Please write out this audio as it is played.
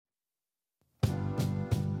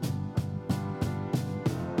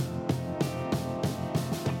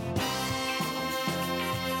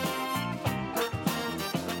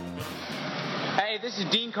is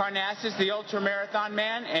Dean Karnassus, the Ultra Marathon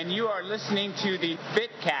Man, and you are listening to the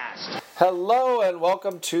FitCast. Hello and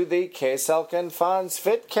welcome to the K-Selk and Fonz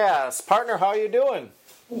FitCast. Partner, how are you doing?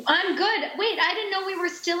 I'm good. Wait, I didn't know we were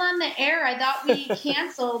still on the air. I thought we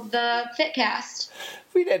canceled the FitCast.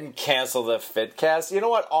 We didn't cancel the FitCast. You know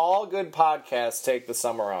what? All good podcasts take the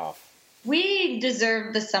summer off. We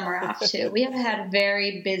deserve the summer off, too. We have had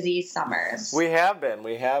very busy summers. We have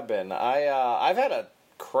been. I've had a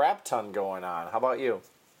crap ton going on. How about you?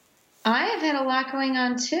 I have had a lot going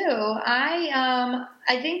on, too. I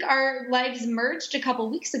think our lives merged a couple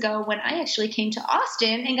weeks ago when I actually came to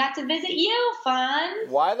Austin and got to visit you, Fonz.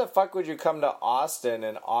 Why the fuck would you come to Austin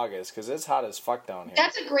in August? Because it's hot as fuck down here.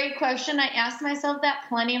 That's a great question. I asked myself that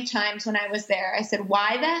plenty of times when I was there. I said,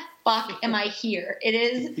 why the fuck am I here? It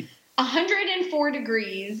is 104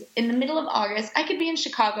 degrees in the middle of August. I could be in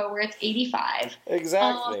Chicago where it's 85.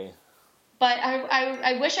 Exactly. But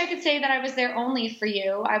I wish I could say that I was there only for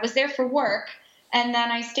you. I was there for work, and then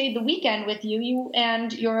I stayed the weekend with you. You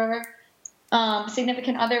and your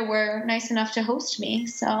significant other were nice enough to host me,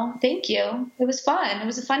 so thank you. It was fun. It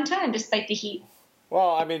was a fun time despite the heat.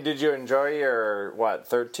 Well, I mean, did you enjoy your,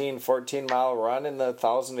 13, 14-mile run in the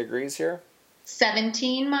 1,000 degrees here?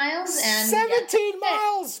 17 miles. And 17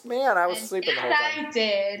 miles! Man, I was sleeping the whole time. I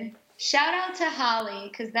did. Shout out to Holly,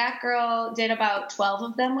 because that girl did about 12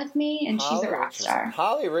 of them with me, and she's a rock star.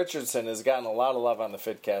 Holly Richardson has gotten a lot of love on the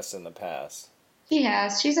FitCast in the past. She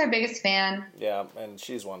has. She's our biggest fan. Yeah, and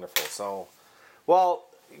she's wonderful. So, well,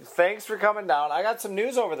 thanks for coming down. I got some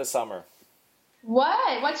news over the summer.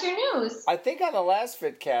 What? What's your news? I think on the last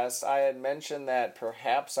FitCast, I had mentioned that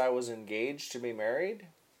perhaps I was engaged to be married.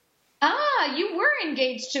 Ah, you were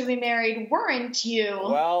engaged to be married, weren't you?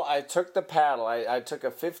 Well, I took the paddle. I took a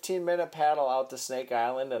 15-minute paddle out to Snake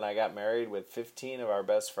Island, and I got married with 15 of our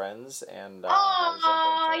best friends. And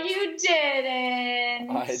you didn't.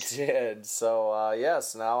 I did. So,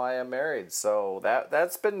 yes, now I am married. So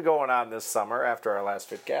that's been going on this summer after our last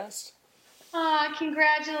FitCast. Aw,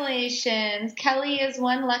 congratulations. Kelly is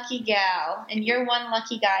one lucky gal, and you're one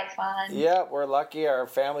lucky guy, Fawn. Yeah, we're lucky. Our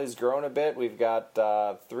family's grown a bit. We've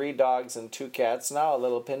got 3 dogs and 2 cats now, a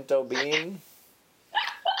little pinto bean.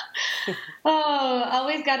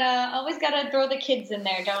 always gotta throw the kids in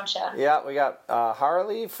there, don't you? Yeah, we got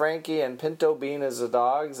Harley, Frankie, and Pinto Bean as the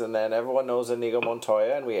dogs, and then everyone knows Inigo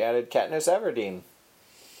Montoya, and we added Katniss Everdeen.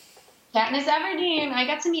 Katniss Everdeen. I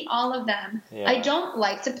got to meet all of them. Yeah. I don't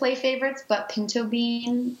like to play favorites, but Pinto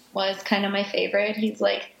Bean was kind of my favorite. He's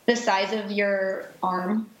like the size of your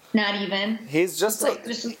arm. Not even. He's just like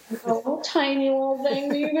this little tiny little thing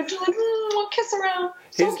that you get to like kiss around.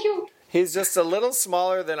 So cute. He's just a little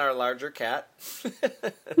smaller than our larger cat.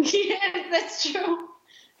 Yeah, that's true.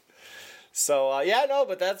 So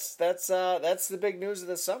but that's the big news of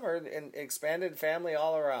the summer, and expanded family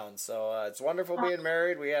all around. So it's wonderful being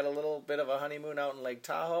married. We had a little bit of a honeymoon out in Lake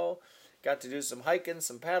Tahoe. Got to do some hiking,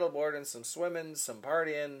 some paddleboarding, some swimming, some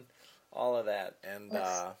partying, all of that. And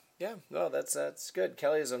that's good.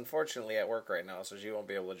 Kelly is unfortunately at work right now, so she won't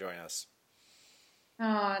be able to join us.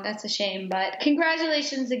 Oh, that's a shame. But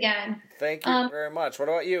congratulations again. Thank you very much. What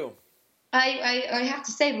about you? I have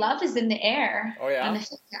to say, love is in the air. Oh yeah. On the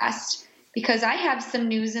podcast. Because I have some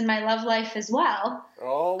news in my love life as well.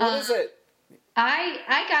 Oh, what is it?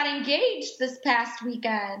 I got engaged this past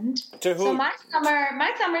weekend. To who? So my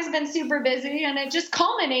summer's been super busy, and it just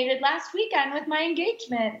culminated last weekend with my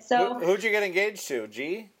engagement. So who'd you get engaged to?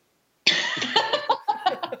 G?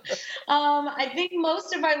 I think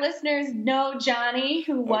most of our listeners know Johnny,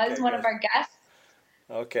 who was one of our guests.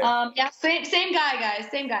 Okay. Yeah, same guy, guys.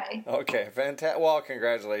 Same guy. Okay, fantastic. Well,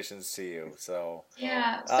 congratulations to you. So.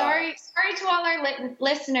 Yeah. Sorry to all our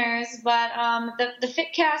listeners, but the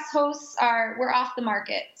FitCast hosts we're off the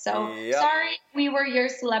market. So sorry, we were your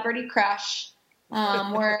celebrity crush.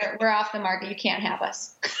 We're off the market. You can't have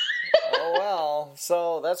us. Oh well.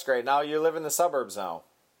 So that's great. Now you live in the suburbs now.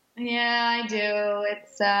 Yeah, I do.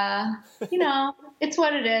 It's it's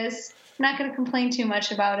what it is. I'm not going to complain too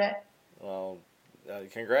much about it. Well.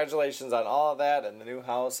 Congratulations on all of that and the new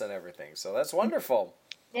house and everything. So that's wonderful.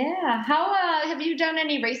 Yeah. How have you done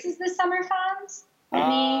any races this summer, Fonz?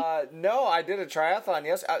 No, I did a triathlon.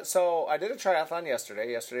 I did a triathlon yesterday.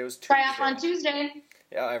 Yesterday was Tuesday. Triathlon Tuesday.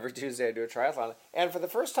 Yeah, every Tuesday I do a triathlon. And for the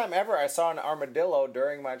first time ever, I saw an armadillo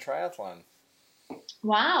during my triathlon.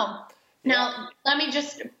 Wow. Yeah. Now, let me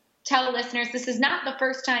just tell listeners, this is not the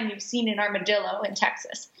first time you've seen an armadillo in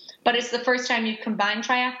Texas, but it's the first time you've combined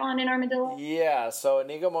triathlon and armadillo? Yeah, so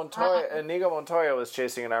Inigo Montoya was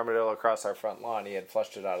chasing an armadillo across our front lawn. He had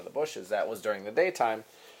flushed it out of the bushes. That was during the daytime.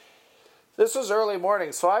 This was early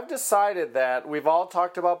morning, so I've decided that we've all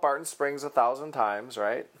talked about Barton Springs 1,000 times,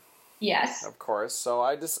 right? Yes. Of course. So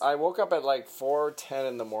I woke up at like 4:10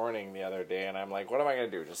 in the morning the other day, and I'm like, what am I going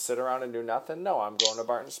to do? Just sit around and do nothing? No, I'm going to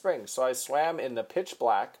Barton Springs. So I swam in the pitch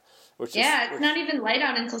black, it's not even light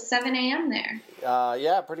out until 7 a.m. there.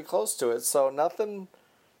 Yeah, pretty close to it. So nothing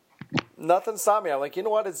stopped me. I'm like, you know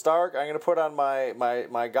what? It's dark. I'm going to put on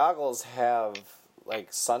my goggles have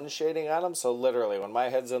like sun shading on them. So literally, when my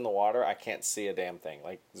head's in the water, I can't see a damn thing.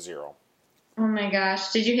 Like zero. Oh my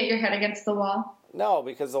gosh! Did you hit your head against the wall? No,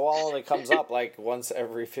 because the wall only comes up like once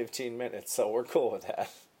every 15 minutes, so we're cool with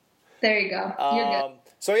that. There you go. You're good.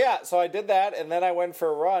 So I did that, and then I went for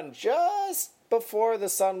a run just before the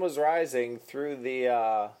sun was rising through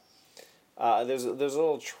the. There's a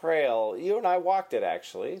little trail. You and I walked it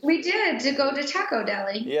actually. We did to go to Taco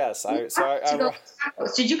Deli. Yes, go to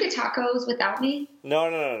tacos. Did you get tacos without me?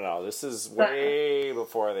 No. This is way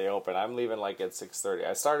before they open. I'm leaving like at 6:30.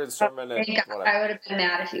 I started swimming at whatever. I would have been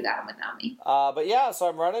mad if you got them without me. But yeah, so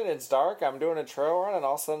I'm running. It's dark. I'm doing a trail run, and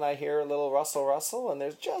all of a sudden I hear a little rustle, and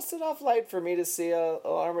there's just enough light for me to see a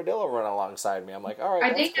armadillo run alongside me. I'm like, all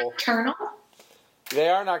right, that's cool. Are they nocturnal? They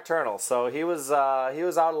are nocturnal, so he was out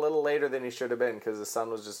a little later than he should have been because the sun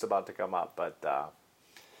was just about to come up. But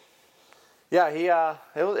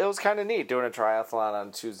it was kind of neat doing a triathlon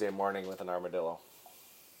on Tuesday morning with an armadillo.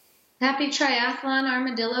 Happy Triathlon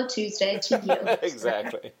Armadillo Tuesday to you.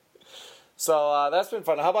 Exactly. So that's been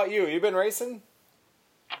fun. How about you? You been racing?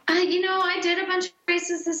 I did a bunch of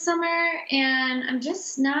races this summer, and I'm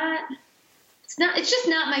just not. It's just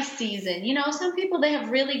not my season. Some people, they have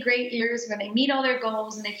really great years where they meet all their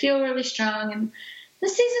goals and they feel really strong. And the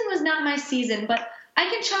season was not my season, but I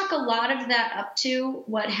can chalk a lot of that up to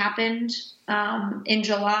what happened in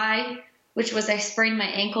July, which was I sprained my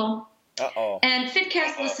ankle. Uh-oh. And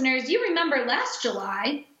FitCast listeners, you remember last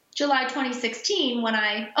July 2016, when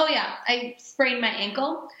I sprained my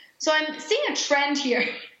ankle. So I'm seeing a trend here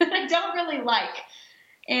that I don't really like.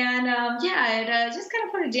 And, it just kind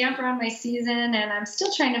of put a damper on my season, and I'm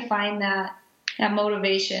still trying to find that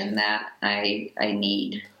motivation that I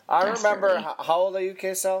need. I remember, how old are you,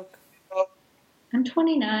 K-Sal? I'm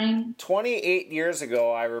 29. 28 years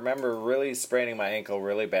ago, I remember really spraining my ankle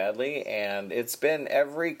really badly, and it's been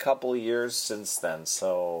every couple years since then,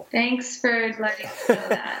 so... Thanks for letting me know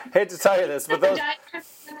that. Hate to tell you this, but those...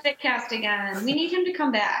 FitCast again. We need him to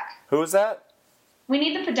come back. Who's that? We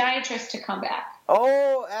need the podiatrist to come back.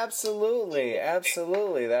 Oh, absolutely. That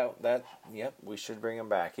yep, we should bring him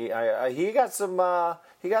back. He got some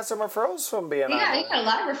referrals from being on. Yeah, he got a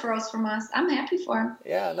lot of referrals from us. I'm happy for him.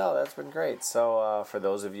 Yeah, no, that's been great. So for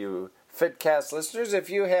those of you FitCast listeners, if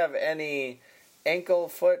you have any ankle,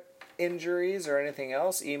 foot injuries or anything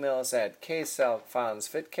else, email us at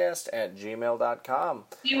ksalfonsfitcast@gmail.com.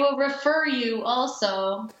 We will refer you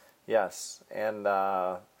also. Yes, and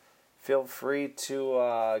feel free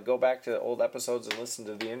to go back to old episodes and listen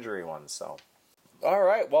to the injury ones. So, all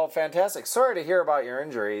right, well, fantastic. Sorry to hear about your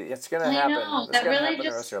injury. It's going to happen. I know. That really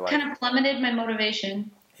just kind of plummeted my motivation.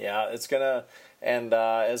 Yeah, it's going to, and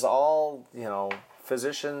as all,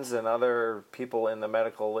 physicians and other people in the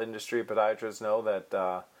medical industry, podiatrists know that,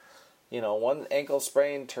 one ankle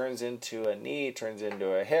sprain turns into a knee, turns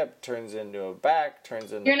into a hip, turns into a back,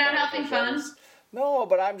 turns into... You're not having fun? No,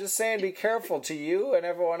 but I'm just saying be careful to you and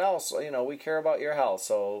everyone else. We care about your health.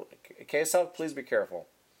 So, K-Sal, please be careful.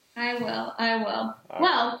 I will.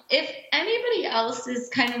 Well, if anybody else is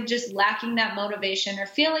kind of just lacking that motivation or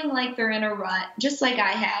feeling like they're in a rut, just like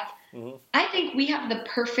I have, I think we have the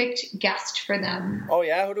perfect guest for them. Oh,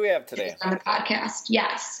 yeah? Who do we have today? On the podcast,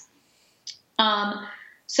 yes.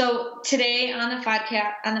 So today on the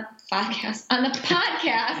podcast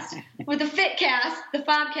with the FitCast, the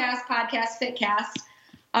podcast FitCast,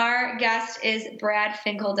 our guest is Brad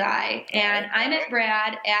Finkeldei, and I met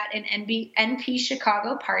Brad at an NP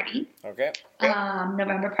Chicago party. Okay.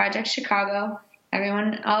 November Project Chicago. All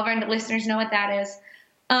of our listeners know what that is.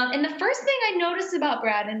 And the first thing I noticed about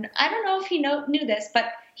Brad, and I don't know if he knew this,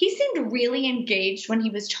 but he seemed really engaged when he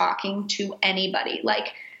was talking to anybody.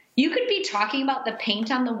 Like, you could be talking about the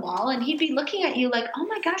paint on the wall, and he'd be looking at you like, oh,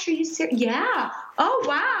 my gosh, are you serious? Yeah. Oh,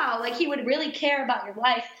 wow. Like, he would really care about your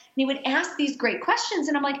life, and he would ask these great questions.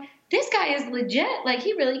 And I'm like, this guy is legit. Like,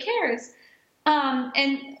 he really cares.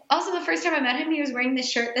 And also the first time I met him, he was wearing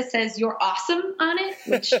this shirt that says, "You're awesome" on it,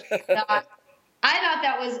 which I thought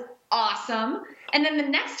that was awesome. And then the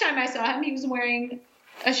next time I saw him, he was wearing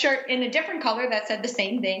a shirt in a different color that said the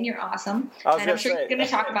same thing, "You're awesome." And I'm sure you're going to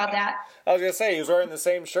talk about that. I was going to say, he was wearing the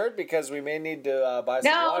same shirt because we may need to buy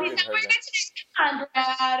some laundry detergent. No, he's not wearing it today. Come on,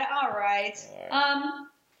 Brad. All right.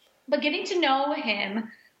 But getting to know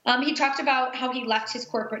him He talked about how he left his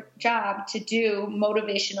corporate job to do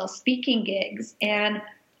motivational speaking gigs, and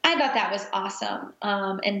I thought that was awesome.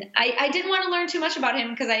 And I didn't want to learn too much about him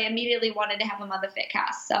because I immediately wanted to have him on the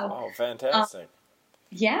FitCast. So, fantastic.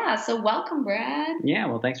 Yeah, so welcome, Brad. Yeah,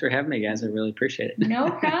 well, thanks for having me, guys. I really appreciate it. No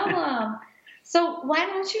problem. So why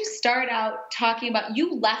don't you start out talking about,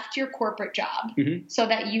 you left your corporate job so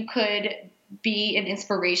that you could be an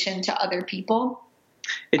inspiration to other people?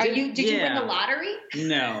 Did you win the lottery?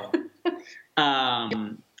 No.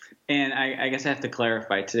 And I guess I have to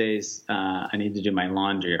clarify. Today's I need to do my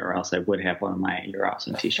laundry, or else I would have one of my You're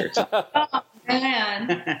Awesome t-shirts. Oh,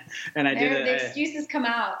 man. And the excuses come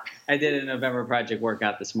out. I did a November Project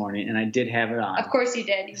workout this morning, and I did have it on. Of course you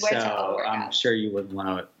did. You went to a workout. I'm sure you wouldn't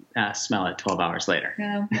want to smell it 12 hours later.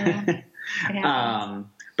 No.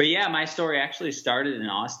 But yeah, my story actually started in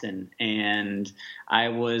Austin, and I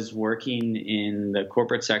was working in the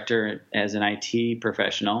corporate sector as an IT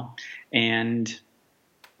professional, and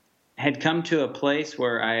had come to a place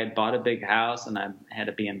where I had bought a big house, and I had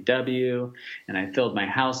a BMW, and I filled my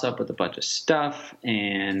house up with a bunch of stuff,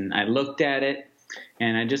 and I looked at it,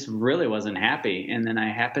 and I just really wasn't happy. And then I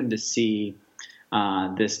happened to see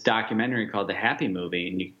this documentary called The Happy Movie,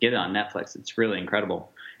 and you can get it on Netflix. It's really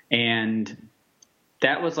incredible. And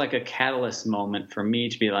that was like a catalyst moment for me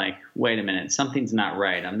to be like, wait a minute, something's not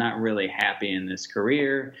right. I'm not really happy in this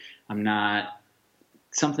career. I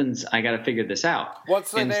got to figure this out.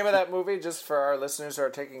 What's the name of that movie, just for our listeners who are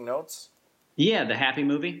taking notes? Yeah, The Happy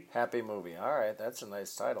Movie. Happy Movie. All right, that's a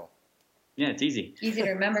nice title. Yeah, it's easy. Easy to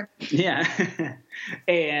remember. Yeah.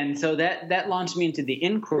 And so that launched me into the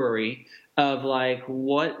inquiry of like,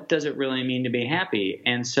 what does it really mean to be happy?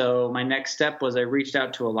 And so my next step was I reached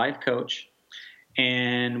out to a life coach,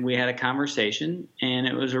 and we had a conversation, and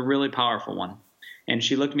it was a really powerful one. And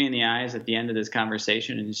she looked me in the eyes at the end of this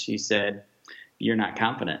conversation, and she said, "You're not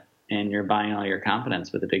confident, and you're buying all your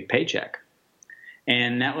confidence with a big paycheck."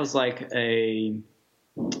 And that was like a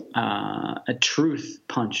truth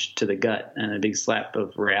punch to the gut and a big slap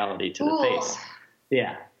of reality to the face.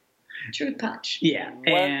 Yeah. Truth punch. Yeah.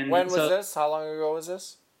 When was this? How long ago was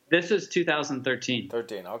this? This was 2013.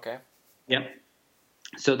 13, okay. Yep.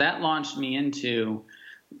 So that launched me into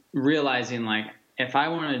realizing, like, if I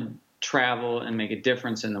want to travel and make a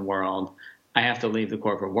difference in the world, I have to leave the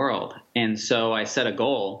corporate world. And so I set a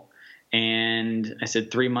goal, and I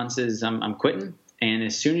said 3 months is I'm quitting. And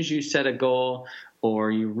as soon as you set a goal,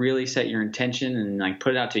 or you really set your intention and like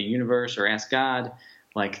put it out to the universe or ask God,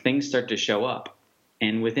 like, things start to show up.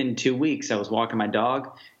 And within 2 weeks, I was walking my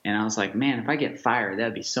dog, and I was like, man, if I get fired,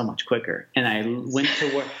 that'd be so much quicker. And I went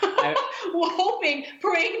to work.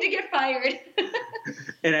 Praying to get fired.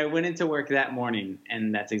 And I went into work that morning,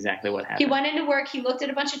 and that's exactly what happened. He went into work. He looked at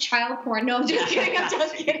a bunch of child porn. No, I'm just kidding. I'm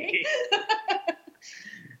just kidding.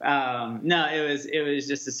 No, it was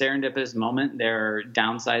just a serendipitous moment. They're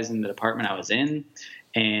downsizing the department I was in,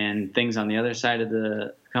 and things on the other side of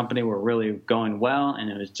the company were really going well, and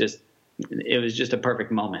it was just a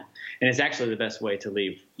perfect moment. And it's actually the best way to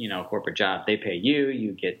leave, a corporate job. They pay you,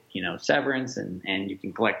 you get, severance, and you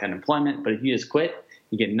can collect unemployment. But if you just quit,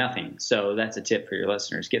 you get nothing. So that's a tip for your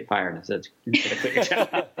listeners: get fired instead of quit your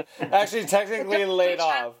job. Actually, technically laid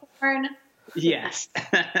off. Yes.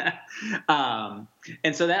 And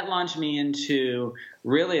so that launched me into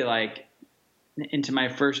really into my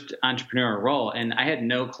first entrepreneurial role. And I had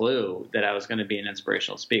no clue that I was going to be an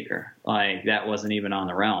inspirational speaker. Like, that wasn't even on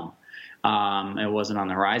the realm. It wasn't on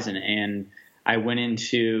the horizon. And I went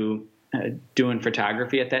into doing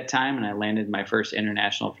photography at that time, and I landed my first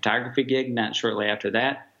international photography gig not shortly after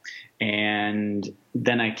that. And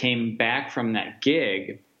then I came back from that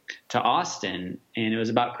gig to Austin, and it was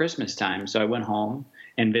about Christmas time. So I went home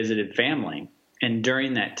and visited family. And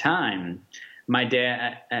during that time, my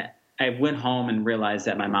dad, I went home and realized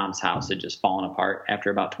that my mom's house had just fallen apart after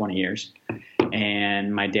about 20 years.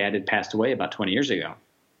 And my dad had passed away about 20 years ago.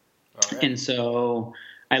 Right. And so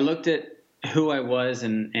I looked at who I was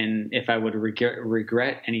and if I would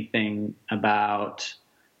regret anything about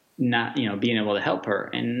not, being able to help her.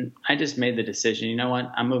 And I just made the decision, you know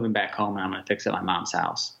what, I'm moving back home, and I'm going to fix it at my mom's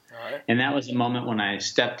house. All right. And that was a moment when I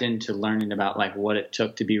stepped into learning about what it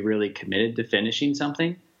took to be really committed to finishing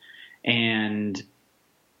something. And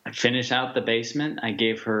I finished out the basement. I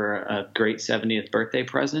gave her a great 70th birthday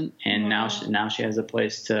present. And now she has a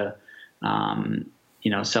place to,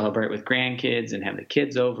 celebrate with grandkids and have the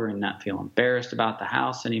kids over and not feel embarrassed about the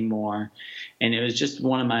house anymore. And it was just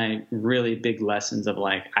one of my really big lessons of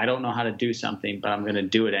I don't know how to do something, but I'm going to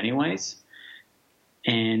do it anyways.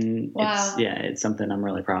 And it's something I'm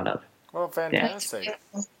really proud of. Well, fantastic.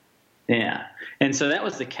 Yeah. And so that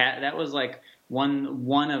was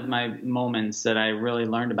one of my moments that I really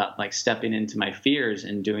learned about, like stepping into my fears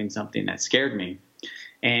and doing something that scared me.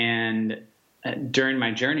 And during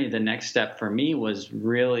my journey, the next step for me was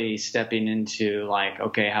really stepping into like,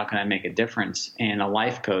 okay, how can I make a difference? And a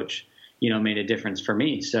life coach, made a difference for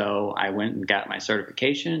me. So I went and got my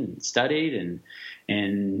certification and studied and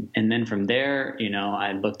then from there,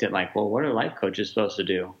 I looked at like, well, what are life coaches supposed to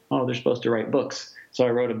do? Oh, they're supposed to write books. So I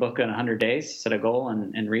wrote a book in 100 days, set a goal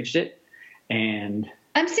and reached it. And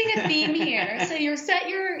I'm seeing a theme here. So you set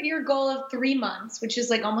your goal of 3 months, which is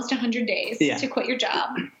like almost 100 days to quit your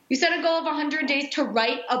job. You set a goal of 100 days to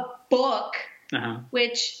write a book,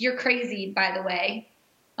 which you're crazy, by the way.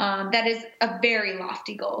 That is a very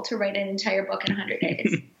lofty goal to write an entire book in 100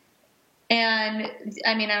 days. And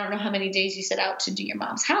I mean, I don't know how many days you set out to do your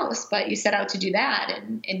mom's house, but you set out to do that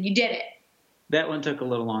and you did it. That one took a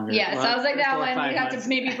little longer. Yeah, so I was like, that one you have to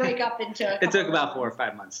maybe break up into. It took about 4 or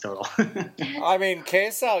 5 months total. I mean,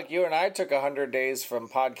 K-Sal, you and I took 100 days from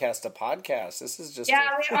podcast to podcast. This is just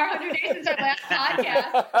our 100 days since our last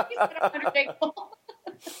podcast. We set a 100-day goal.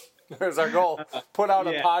 There's our goal. Put out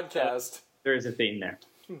a podcast. There is a theme there.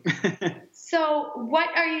 So what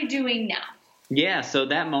are you doing now? Yeah, so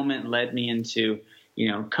that moment led me into,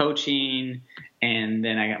 coaching, and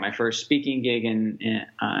then I got my first speaking gig in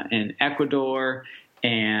Ecuador,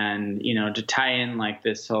 and to tie in like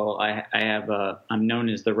this whole, I'm known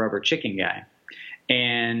as the rubber chicken guy,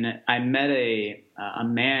 and I met a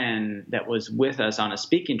man that was with us on a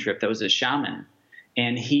speaking trip that was a shaman,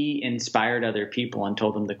 and he inspired other people and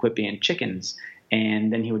told them to quit being chickens.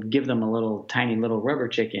 And then he would give them a tiny little rubber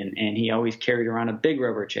chicken, and he always carried around a big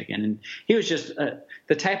rubber chicken. And he was just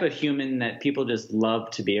the type of human that people just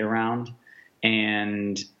loved to be around.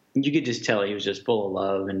 And you could just tell he was just full of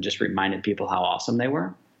love and just reminded people how awesome they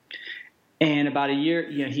were. And about a year,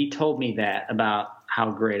 he told me that about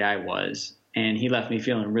how great I was, and he left me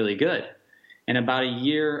feeling really good. And about a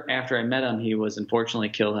year after I met him, he was unfortunately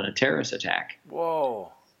killed in a terrorist attack.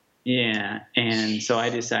 Whoa. Yeah. And so I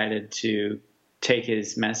decided to take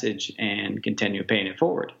his message and continue paying it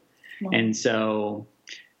forward. Wow. And so,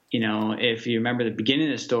 if you remember the beginning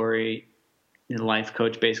of the story, the life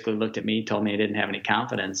coach basically looked at me, told me I didn't have any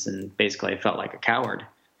confidence, and basically I felt like a coward.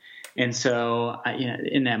 And so,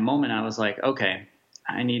 in that moment, I was like, okay,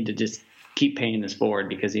 I need to just keep paying this forward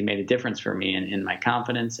because he made a difference for me in my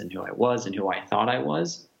confidence and who I was and who I thought I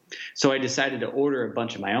was. So I decided to order a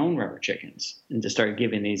bunch of my own rubber chickens and to start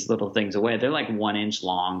giving these little things away. They're like 1 inch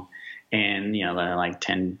long. And, they're like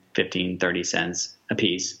 10, 15, 30 cents a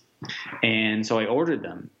piece. And so I ordered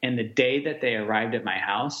them. And the day that they arrived at my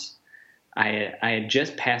house, I had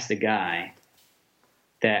just passed a guy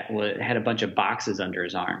that had a bunch of boxes under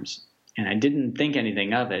his arms. And I didn't think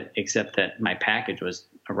anything of it, except that my package was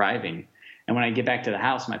arriving. And when I get back to the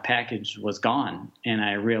house, my package was gone. And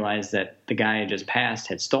I realized that the guy I just passed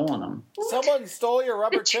had stolen them. Someone stole your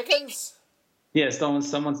rubber chickens? Yeah, someone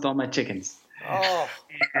stole my chickens. Oh.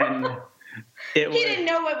 And he didn't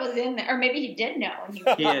know what was in there, or maybe he did know.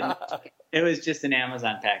 It was just an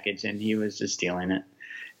Amazon package, and he was just stealing it.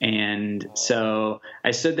 And so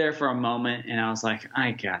I stood there for a moment, and I was like,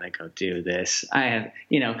 I gotta go do this. I have,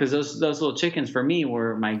 because those little chickens for me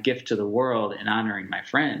were my gift to the world and honoring my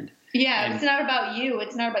friend. Yeah, it's not about you.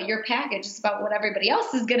 It's not about your package. It's about what everybody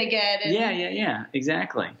else is going to get. Yeah,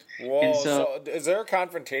 exactly. Whoa, and so is there a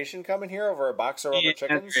confrontation coming here over a box of rubber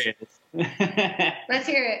chickens? Let's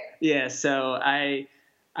hear it. Yeah, so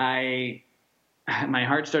my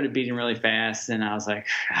heart started beating really fast, and I was like,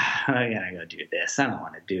 I gotta go do this. I don't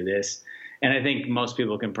want to do this. And I think most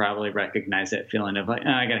people can probably recognize that feeling of like,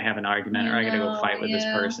 I gotta have an argument or I gotta go fight with this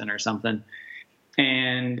person or something.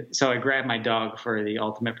 And so I grabbed my dog for the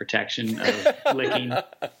ultimate protection of licking.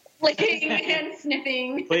 Licking and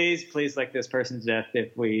sniffing. Please lick this person to death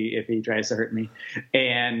if he tries to hurt me.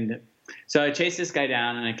 And so I chased this guy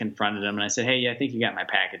down and I confronted him and I said, hey, I think you got my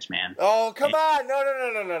package, man. Oh, come on.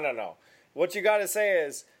 No. What you got to say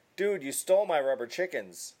is, dude, you stole my rubber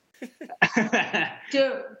chickens.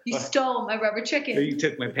 Dude, you stole my rubber chicken. You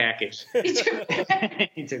took my package. He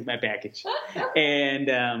took my package.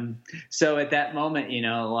 And so at that moment,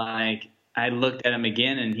 I looked at him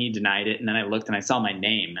again and he denied it. And then I looked and I saw my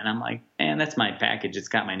name. And I'm like, man, that's my package. It's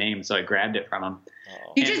got my name. So I grabbed it from him.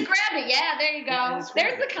 You just grabbed it. Yeah, there you go. Yeah,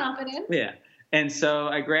 there's the confidence. Yeah. And so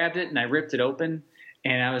I grabbed it and I ripped it open.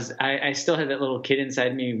 And I still had that little kid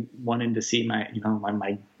inside me wanting to see my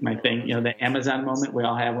thing, the Amazon moment we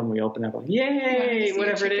all have when we open up, like, yay,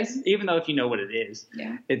 whatever it is, even though if you know what it is,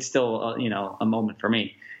 it's still, a moment for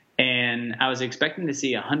me. And I was expecting to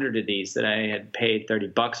see 100 of these that I had paid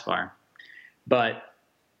 $30 for, but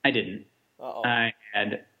I didn't. Uh-oh. I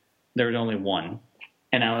had there was only one.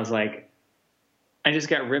 And I was like, I just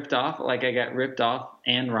got ripped off. Like I got ripped off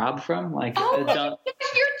and robbed from. Like oh my gosh,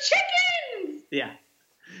 your chickens! Yeah.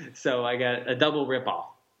 So I got a double rip off.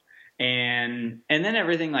 And then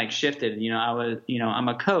everything like shifted. I'm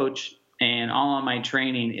a coach, and all of my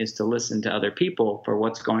training is to listen to other people for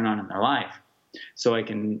what's going on in their life, so I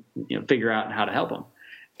can figure out how to help them.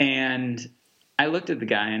 And I looked at the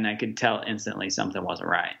guy, and I could tell instantly something wasn't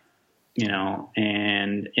right.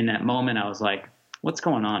 And in that moment, I was like, "What's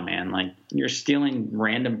going on, man? Like you're stealing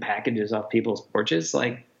random packages off people's porches.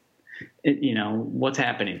 Like, what's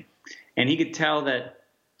happening?" And he could tell that.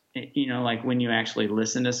 Like when you actually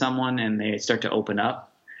listen to someone and they start to open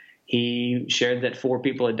up, he shared that 4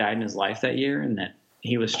 people had died in his life that year, and that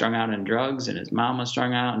he was strung out on drugs, and his mom was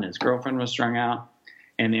strung out, and his girlfriend was strung out,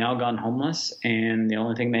 and they all gone homeless. And the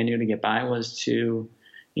only thing they knew to get by was to,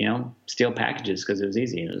 steal packages because it was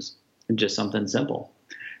easy. It was just something simple.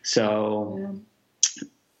 So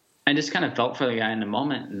I just kind of felt for the guy in the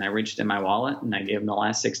moment, and I reached in my wallet and I gave him the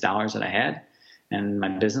last $6 that I had and my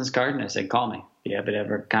business card, and I said, "Call me. Be happy to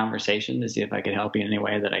have a conversation to see if I can help you in any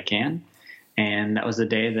way that I can." And that was the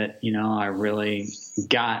day that, I really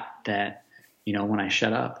got that, when I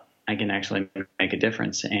shut up, I can actually make a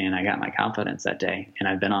difference. And I got my confidence that day. And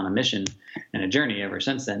I've been on a mission and a journey ever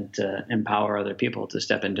since then to empower other people to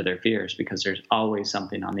step into their fears, because there's always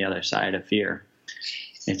something on the other side of fear.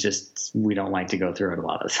 It's just, we don't like to go through it a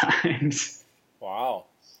lot of times. Wow.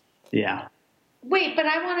 Yeah. Wait, but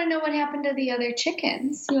I want to know what happened to the other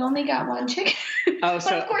chickens. You only got one chicken. Oh, so,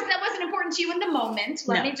 but of course, that wasn't important to you in the moment.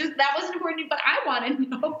 That wasn't important to you, but I want to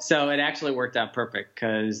know. So it actually worked out perfect,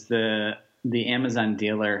 because the Amazon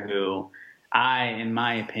dealer who in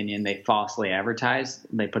my opinion, they falsely advertised.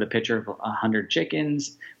 They put a picture of 100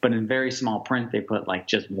 chickens, but in very small print, they put like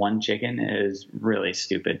just one chicken. It is really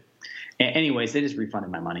stupid. Anyways, they just refunded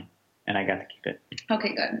my money. And I got to keep it.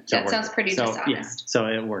 Okay, good. So that sounds pretty dishonest. Yeah, so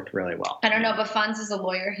it worked really well. I don't know, but Fonz is a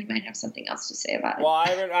lawyer. He might have something else to say about it. Well, I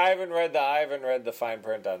haven't read the fine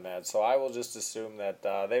print on that, so I will just assume that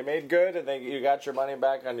they made good, and you got your money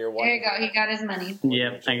back on your one. There you go. He got his money.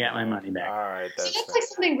 Yep, I got my money back. All right, that's like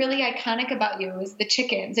something really iconic about you is the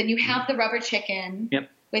chickens, and you have the rubber chicken. Yep.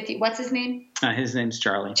 With you. What's his name? His name's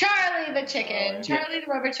Charlie. Charlie the chicken. Charlie the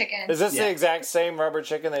rubber chicken. Is this the exact same rubber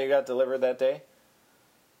chicken that you got delivered that day?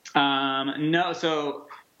 No. So,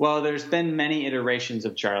 there's been many iterations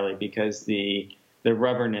of Charlie, because the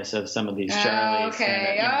rubberness of some of these Charlies.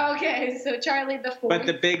 Okay. So Charlie the fourth. But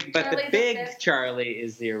the big Charlie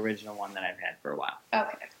is the original one that I've had for a while.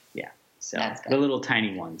 Okay. Yeah. So the little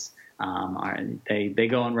tiny ones, they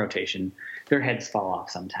go in rotation. Their heads fall off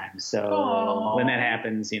sometimes. So when that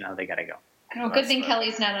happens, they gotta go. Oh, good thing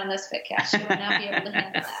Kelly's not on this FitCast. She will not be able to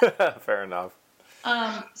handle that. Fair enough.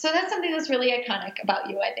 So that's something that's really iconic about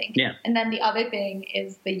you, I think. Yeah. And then the other thing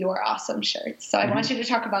is the "You're Awesome" shirts. So I want you to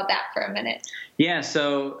talk about that for a minute. Yeah.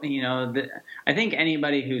 So, I think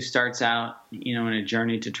anybody who starts out, in a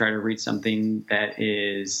journey to try to reach something that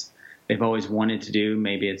they've always wanted to do,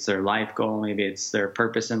 maybe it's their life goal, maybe it's their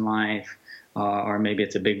purpose in life, or maybe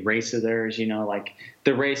it's a big race of theirs, like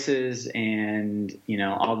the races and,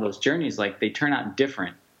 all those journeys, like they turn out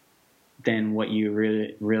different than what you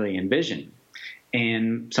really, really envision.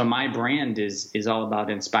 And so my brand is all about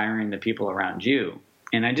inspiring the people around you.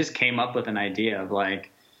 And I just came up with an idea of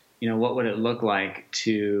like, what would it look like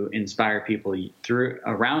to inspire people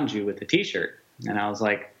around you with a t-shirt? And I was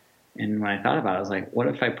like, and when I thought about it, I was like, what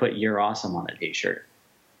if I put "You're Awesome" on a t-shirt?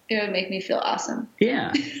 It would make me feel awesome.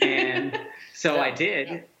 Yeah. And so I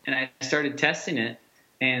did, and I started testing it,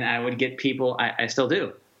 and I would get people, I still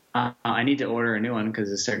do. I need to order a new one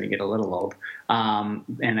because it's starting to get a little old.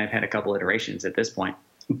 And I've had a couple iterations at this point.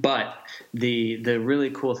 But the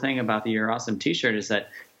really cool thing about the "You're Awesome" t-shirt is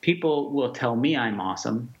that people will tell me I'm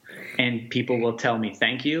awesome, and people will tell me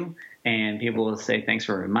thank you, and people will say thanks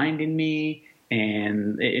for reminding me.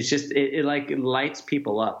 And it's just, it lights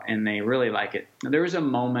people up, and they really like it. There was a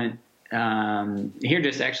moment here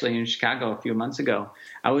just actually in Chicago a few months ago.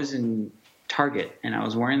 I was in Target, and I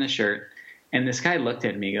was wearing the shirt. And this guy looked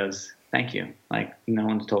at me, he goes, "Thank you. Like, no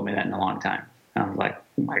one's told me that in a long time." And I was like,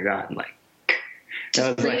 oh my God. Like,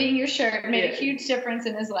 just reading your shirt made a huge difference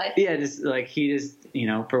in his life. Yeah. Just like, he just,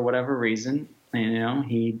 for whatever reason,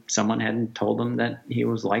 someone hadn't told him that he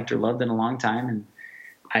was liked or loved in a long time. And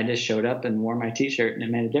I just showed up and wore my t-shirt, and it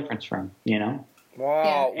made a difference for him,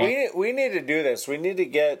 Wow. Yeah. We need to do this. We need to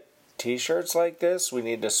get t-shirts like this. We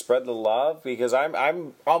need to spread the love, because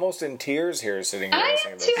I'm almost in tears here sitting here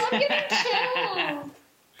listening to this. I'm getting chills.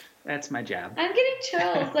 That's my job. I'm getting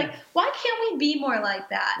chills. Like, why can't we be more like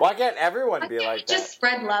that? Why can't everyone be like that? Just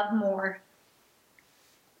spread love more.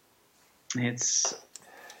 It's,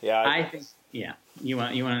 Yeah, I think, yeah. You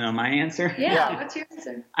want to know my answer? Yeah. What's your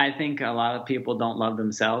answer? I think a lot of people don't love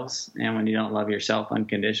themselves, and when you don't love yourself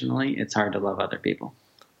unconditionally, it's hard to love other people.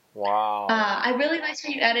 Wow. I really liked how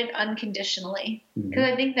you added unconditionally, because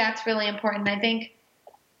I think that's really important. I think,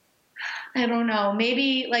 I don't know,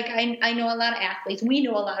 maybe like I know a lot of athletes. We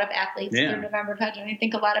know a lot of athletes through November pageant. I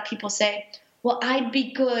think a lot of people say, well, I'd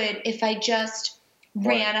be good if I just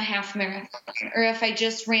ran a half marathon, or if I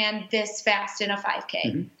just ran this fast in a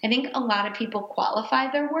 5K. I think a lot of people qualify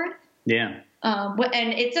their worth. Yeah.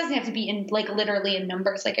 And it doesn't have to be in like literally in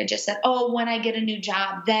numbers. Like I just said, oh, when I get a new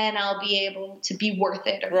job, then I'll be able to be worth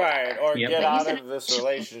it. Or right. whatever. Or get out of this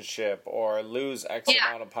relationship, or lose X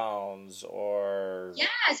amount of pounds, or.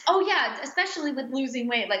 Yes. Oh, yeah. Especially with losing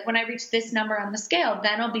weight. Like when I reach this number on the scale,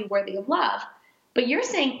 then I'll be worthy of love. But you're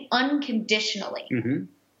saying unconditionally.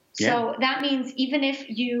 Yeah. So that means even if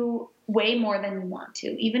you weigh more than you want to,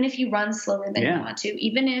 even if you run slower than you want to,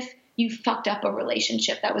 even if you fucked up a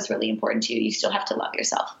relationship that was really important to you, you still have to love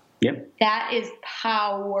yourself. Yep. That is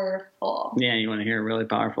powerful. Yeah, you want to hear a really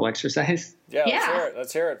powerful exercise? Yeah,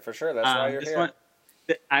 let's hear it for sure. That's why you're here.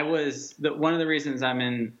 One of the reasons I've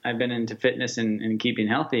been into fitness and keeping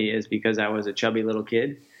healthy is because I was a chubby little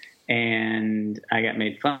kid, and I got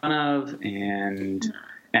made fun of, and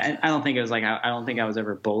I don't think it was like I don't think I was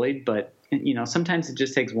ever bullied, but sometimes it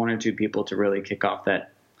just takes one or two people to really kick off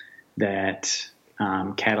that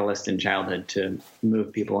catalyst in childhood to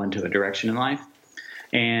move people into a direction in life.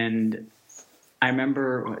 And I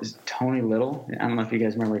remember, what was Tony Little? I don't know if you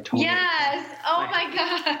guys remember Tony. Yes. Oh my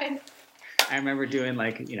God. I remember doing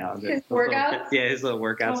his workouts. His little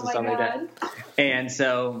workouts and stuff like that. And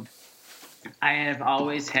so I have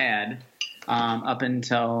always had, up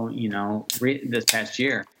until this past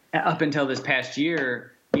year,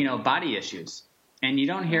 body issues, and you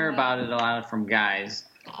don't hear about it a lot from guys.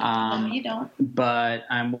 No, you don't. But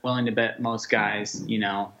I'm willing to bet most guys,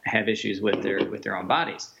 have issues with their own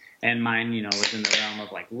bodies. And mine, was in the realm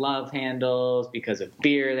of like love handles because of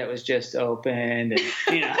beer that was just opened.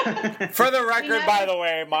 And, For the record, by the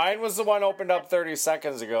way, mine was the one opened up 30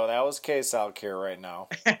 seconds ago. That was K-Sal here right now.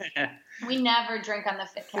 We never drink on the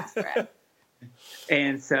FitCast, Brad.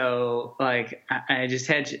 And so, like, I just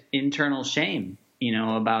had internal shame,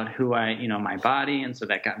 about who my body. And so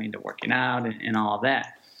that got me into working out and all of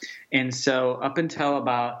that. And so up until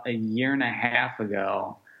about a year and a half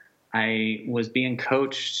ago, I was being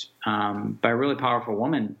coached by a really powerful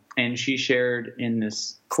woman. And she shared in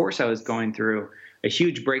this course I was going through a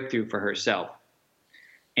huge breakthrough for herself.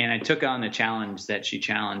 And I took on the challenge that she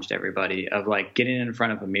challenged everybody of like getting in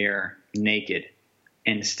front of a mirror naked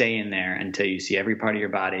and stay in there until you see every part of your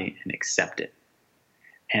body and accept it.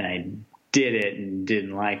 And I did it and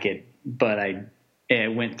didn't like it, but I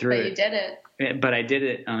went through it. But you did it. But I did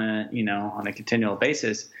it on a continual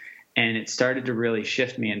basis. And it started to really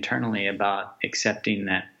shift me internally about accepting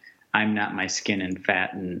that I'm not my skin and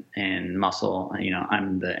fat and muscle.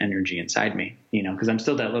 I'm the energy inside me, because I'm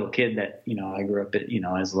still that little kid that, I grew up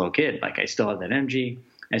as a little kid. Like I still have that energy.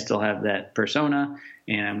 I still have that persona,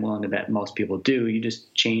 and I'm willing to bet most people do. You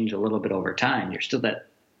just change a little bit over time. You're still that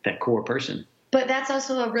core person. But that's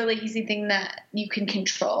also a really easy thing that you can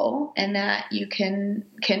control and that you can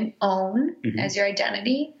own as your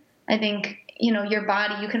identity. I think, your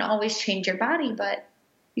body, you can always change your body, but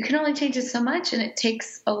you can only change it so much, and it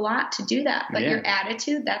takes a lot to do that. But your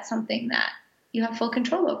attitude, that's something that you have full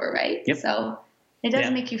control over, right? Yep. So it does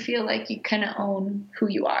make you feel like you kind of own who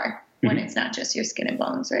you are when it's not just your skin and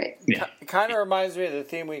bones, right? Yeah. It kind of reminds me of the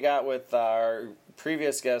theme we got with our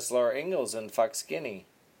previous guest, Laura Ingalls, in Fuck Skinny.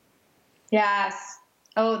 Yes.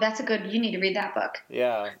 Oh, that's a good. You need to read that book.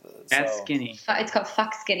 Yeah, that's skinny. It's called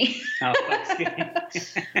Fuck Skinny. Oh, Fuck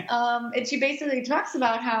Skinny. And she basically talks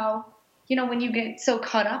about how when you get so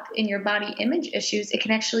caught up in your body image issues, it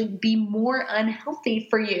can actually be more unhealthy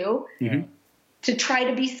for you to try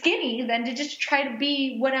to be skinny than to just try to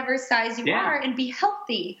be whatever size you are and be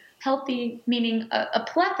healthy. Healthy meaning a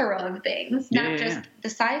plethora of things, not just the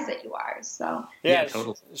size that you are. So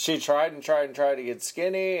totally. She tried to get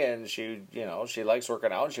skinny, and she likes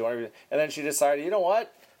working out. And she wanted, and then she decided, you know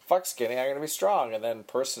what? Fuck skinny. I'm going to be strong. And then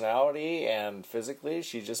personality and physically,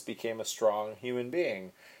 she just became a strong human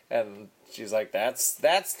being. And she's like, that's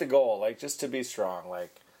the goal. Like just to be strong.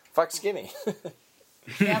 Like fuck skinny.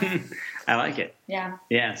 Yep. I like it. Yeah.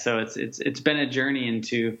 Yeah. So it's been a journey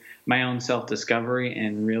into my own self-discovery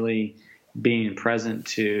and really being present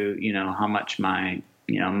to, how much my,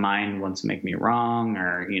 mind wants to make me wrong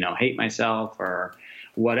or, hate myself or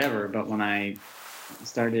whatever. But when I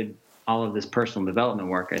started all of this personal development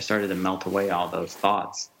work, I started to melt away all those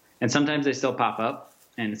thoughts. And sometimes they still pop up,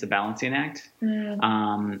 and it's a balancing act.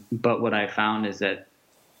 But what I found is that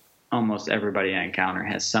almost everybody I encounter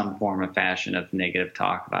has some form of fashion of negative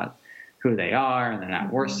talk about who they are, and they're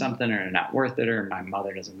not worth something, or they're not worth it, or my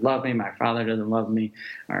mother doesn't love me, my father doesn't love me,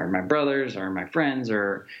 or my brothers, or my friends,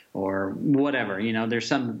 or whatever. There's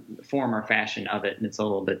some form or fashion of it, and it's a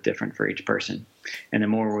little bit different for each person. And the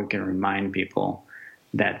more we can remind people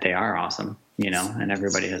that they are awesome, and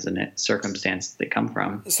everybody has a circumstance that they come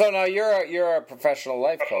from. So now you're a professional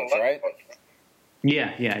life coach, right?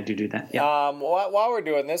 Yeah, I do that. Yeah. While we're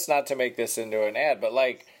doing this, not to make this into an ad, but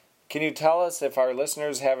can you tell us if our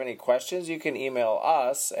listeners have any questions? You can email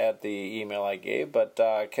us at the email I gave, but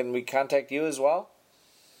can we contact you as well?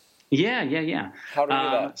 Yeah. How do we do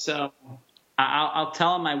that? So I'll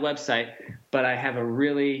tell on my website, but I have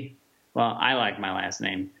I like my last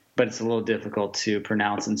name, but it's a little difficult to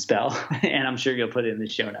pronounce and spell, and I'm sure you'll put it in the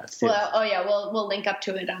show notes too. Well, we'll link up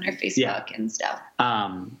to it on our Facebook and stuff.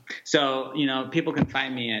 So people can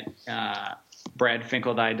find me at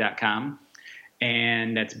bradfinkeldei.com.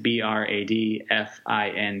 And that's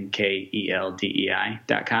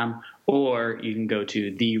BradFinkeldei.com. Or you can go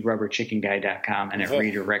to therubberchickenguy.com, and it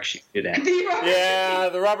redirects you to that.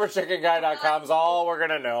 therubberchickenguy.com is all we're going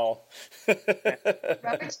to know.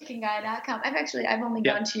 Rubberchickenguy.com. I've only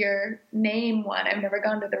gone to your name one. I've never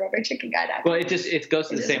gone to the rubberchickenguy.com. Well, it goes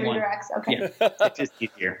to the same one. Okay. Yeah, it's just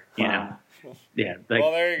easier, Yeah.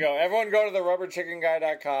 Well, there you go. Everyone go to the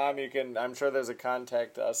rubberchickenguy.com. I'm sure there's a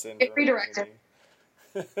contact us in. It redirects it.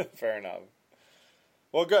 Fair enough.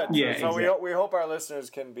 Well, good. Yeah, so exactly. we hope our listeners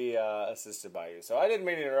can be assisted by you. So I didn't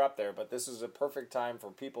mean to interrupt there, but this is a perfect time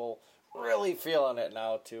for people really feeling it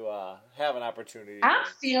now to have an opportunity. I'm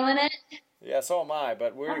feeling it. Yeah, so am I.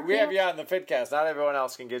 But we have you on the Fitcast. Not everyone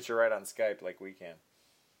else can get you right on Skype like we can.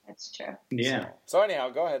 That's true. Yeah. So anyhow,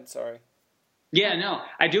 go ahead. Sorry. Yeah, no,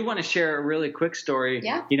 I do want to share a really quick story.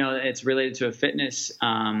 Yeah. It's related to a fitness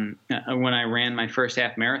when I ran my first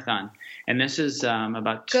half marathon. And this is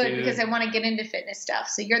about Good, because I want to get into fitness stuff.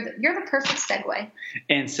 So you're the perfect segue.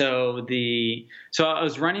 And so I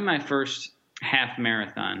was running my first half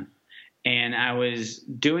marathon, and I was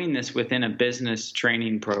doing this within a business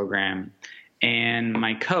training program. And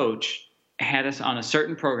my coach had us on a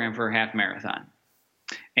certain program for a half marathon.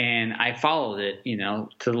 And I followed it,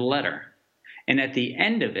 to the letter. And at the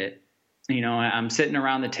end of it, I'm sitting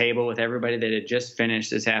around the table with everybody that had just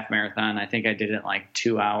finished this half marathon. I think I did it in like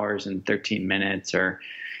 2 hours and 13 minutes or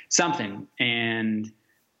something. And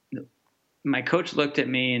my coach looked at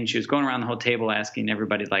me, and she was going around the whole table asking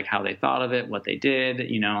everybody like how they thought of it, what they did,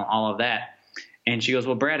 all of that. And she goes,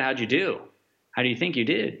 "Well, Brad, how'd you do? How do you think you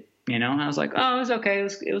did?" And I was like, "Oh, it was okay.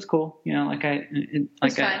 It was cool. It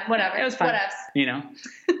was fine. Whatever. It was fine. Whatevs.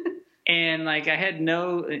 And I had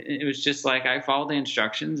it was just like I followed the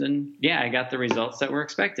instructions, and I got the results that were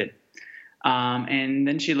expected. And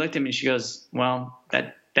then she looked at me and she goes, "Well,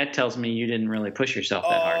 that tells me you didn't really push yourself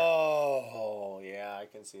that hard." Oh, yeah, I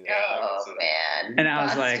can see that. Oh, man. And I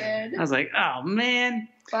Busted. was like, "Oh, man.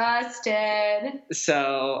 Busted."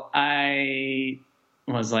 So I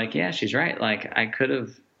was like, yeah, she's right. I could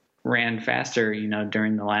have ran faster,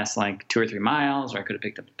 during the last 2 or 3 miles, or I could have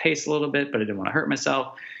picked up the pace a little bit, but I didn't want to hurt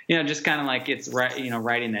myself. Just kind of it's right,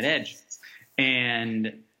 riding that edge.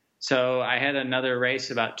 And so I had another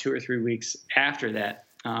race about 2 or 3 weeks after that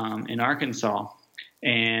in Arkansas,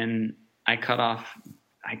 and I cut off.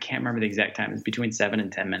 I can't remember the exact time. It was between 7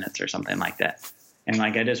 and 10 minutes or something like that. And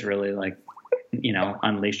I just really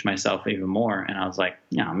unleashed myself even more. And I was like,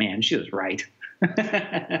 "Oh man, she was right."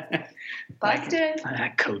 Busted.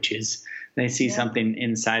 Coaches, they see something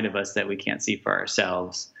inside of us that we can't see for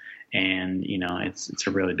ourselves, and it's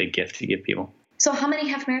a really big gift to give people. So how many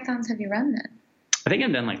half marathons have you run then? I think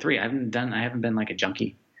I've done 3. I haven't been like a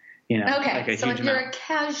junkie. Okay, so you're a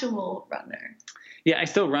casual runner. Yeah, I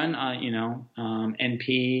still run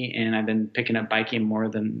NP, and I've been picking up biking more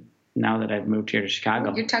than now that I've moved here to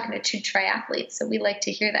Chicago. You're talking to 2 triathletes, so we like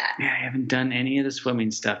to hear that. Yeah, I haven't done any of the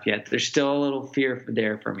swimming stuff yet. There's still a little fear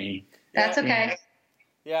there for me. That's okay.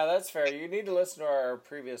 Yeah, that's fair. You need to listen to our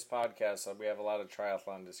previous podcast. We have a lot of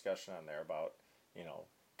triathlon discussion on there about,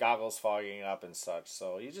 goggles fogging up and such.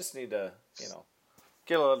 So you just need to,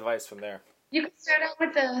 get a little advice from there. You can start out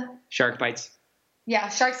with the shark bites. Yeah,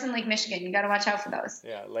 sharks in Lake Michigan. You got to watch out for those.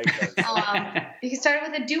 Yeah, lake sharks. You can start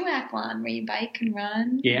with a duathlon where you bike and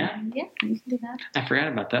run. Yeah. Yeah, you can do that. I forgot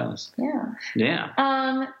about those. Yeah.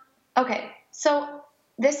 Yeah. Okay, so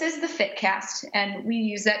this is the Fitcast, and we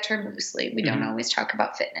use that term loosely. We don't always talk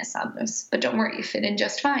about fitness on this, but don't worry, you fit in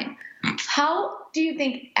just fine. How do you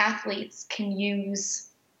think athletes can use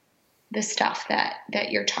the stuff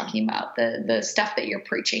that you're talking about, the stuff that you're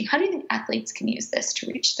preaching? How do you think athletes can use this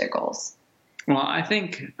to reach their goals? Well, I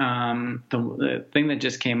think the thing that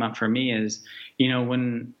just came up for me is,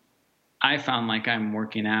 when I found like I'm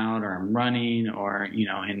working out or I'm running or,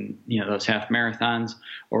 in, those half marathons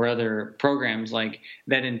or other programs, like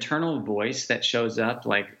that internal voice that shows up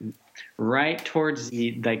like right towards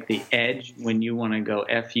the edge when you want to go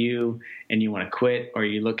F you and you want to quit, or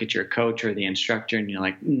you look at your coach or the instructor and you're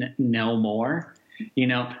like, no more.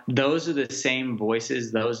 Those are the same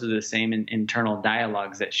voices. Those are the same internal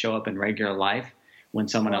dialogues that show up in regular life when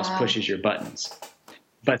someone else pushes your buttons.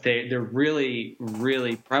 But they're really,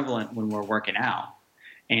 really prevalent when we're working out.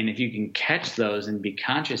 And if you can catch those and be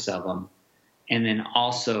conscious of them, and then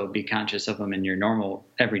also be conscious of them in your normal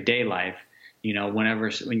everyday life,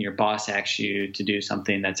 when your boss asks you to do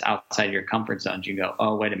something that's outside your comfort zone, you go,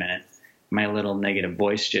 oh, wait a minute, my little negative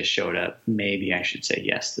voice just showed up. Maybe I should say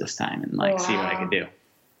yes this time and see what I can do.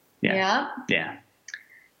 Yeah.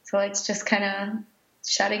 So it's just kind of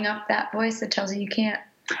shutting up that voice that tells you can't.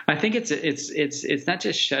 I think it's not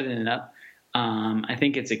just shutting it up. I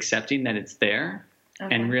think it's accepting that it's there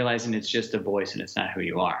and realizing it's just a voice and it's not who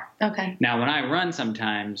you are. Okay. Now, when I run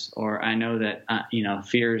sometimes, or I know that,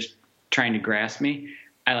 fear's trying to grasp me,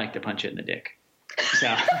 I like to punch it in the dick.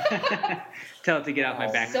 So tell it to get off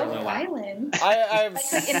my back for a little while. So violent. I'm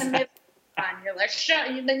like in the middle. You're like, shut,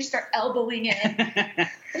 and then you start elbowing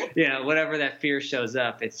it. Whatever that fear shows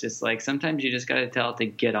up, it's just like sometimes you just got to tell it to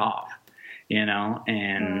get off,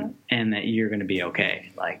 and that you're going to be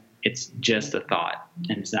okay. Like it's just a thought,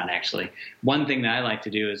 and it's not actually. One thing that I like to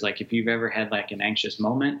do is like if you've ever had like an anxious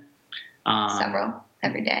moment, several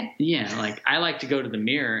every day. Yeah, like I like to go to the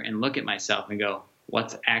mirror and look at myself and go,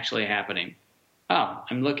 what's actually happening? Oh,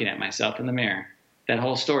 I'm looking at myself in the mirror. That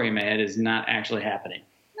whole story in my head is not actually happening.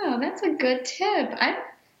 Oh, that's a good tip. I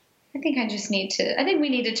think I just need to. I think we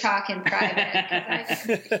need to talk in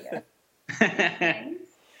private.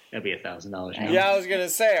 That'd be $1,000. Yeah, I was gonna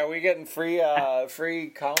say, are we getting free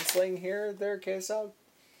counseling here, there, Queso?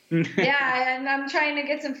 Yeah, and I'm trying to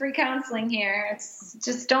get some free counseling here. It's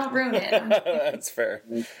just don't ruin it. That's fair.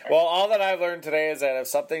 Well, all that I've learned today is that if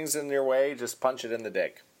something's in your way, just punch it in the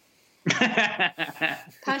dick.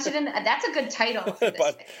 Punch it in. That's a good title for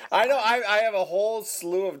this. I know. I have a whole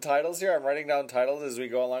slew of titles here. I'm writing down titles as we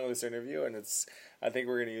go along with this interview, and I think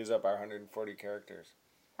we're going to use up our 140 characters.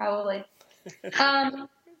 Probably.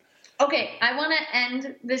 Okay, I want to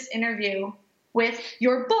end this interview with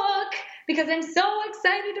your book because I'm so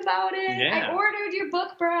excited about it. Yeah. I ordered your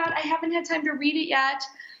book, Brad. I haven't had time to read it yet.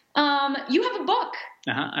 You have a book.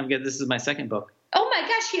 I'm good. This is my second book. Oh my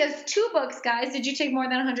gosh, he has 2 books, guys. Did you take more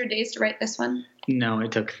than 100 days to write this one? No,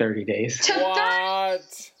 it took 30 days.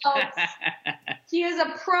 What? He is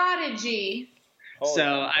a prodigy. So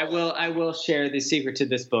I will share the secret to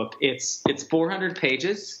this book. It's 400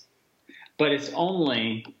 pages, but it's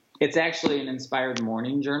actually an inspired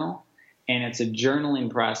morning journal, and it's a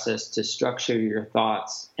journaling process to structure your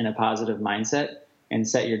thoughts in a positive mindset and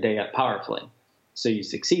set your day up powerfully so you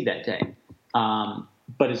succeed that day.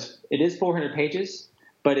 But it is 400 pages,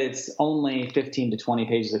 but it's only 15 to 20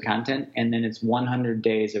 pages of content, and then it's 100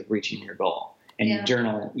 days of reaching your goal. And you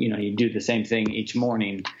journal, you do the same thing each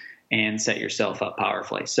morning and set yourself up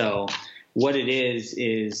powerfully. So what it is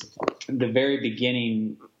the very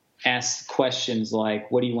beginning asks questions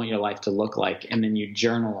like, what do you want your life to look like? And then you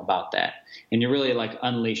journal about that. And you really like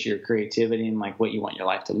unleash your creativity and like what you want your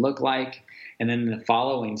life to look like. And then the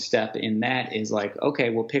following step in that is like,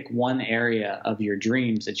 okay, we'll pick one area of your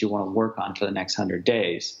dreams that you want to work on for the next 100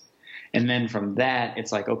 days. And then from that,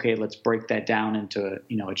 it's like, okay, let's break that down into,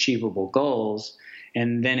 achievable goals.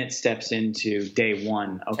 And then it steps into day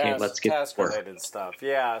one. Okay, let's get task-related stuff.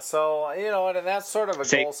 Yeah, so, and that's sort of a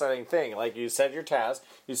goal-setting thing. Like you set your task,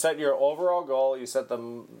 you set your overall goal, you set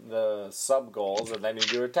the sub-goals, and then you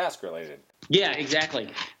do a task-related. Yeah, exactly.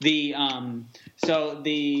 I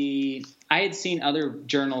had seen other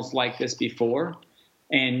journals like this before,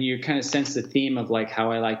 and you kind of sense the theme of like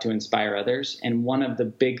how I like to inspire others. And one of the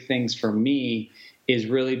big things for me is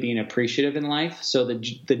really being appreciative in life. So the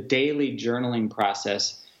daily journaling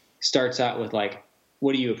process starts out with like,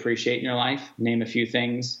 what do you appreciate in your life? Name a few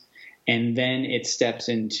things. And then it steps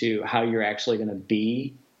into how you're actually going to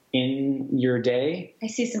be in your day. I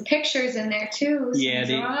see some pictures in there too. Yeah,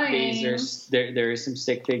 there is some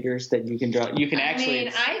stick figures that you can draw. You can I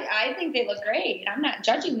think they look great. I'm not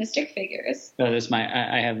judging the stick figures. Oh,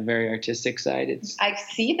 I have a very artistic side. I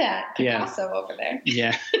see that Picasso over there.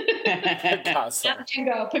 Yeah, Picasso. Not Van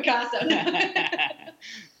Gogh, Picasso.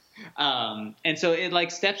 And so it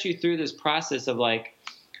like steps you through this process of like,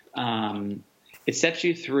 it steps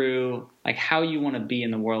you through like how you want to be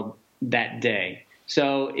in the world that day.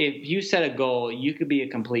 So if you set a goal, you could be a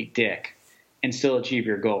complete dick and still achieve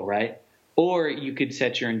your goal, right? Or you could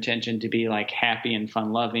set your intention to be like happy and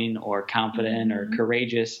fun loving or confident or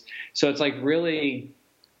courageous. So it's like really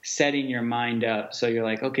setting your mind up. So you're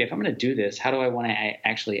like, okay, if I'm going to do this, how do I want to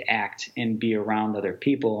actually act and be around other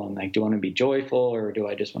people? And like, do I want to be joyful or do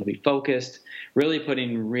I just want to be focused? Really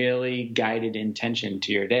putting really guided intention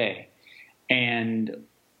to your day. And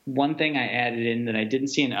one thing I added in that I didn't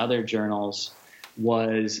see in other journals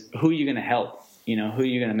was who you're going to help, who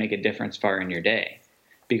you're going to make a difference for in your day.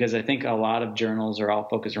 Because I think a lot of journals are all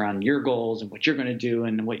focused around your goals and what you're going to do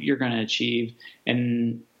and what you're going to achieve.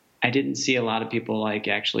 And I didn't see a lot of people like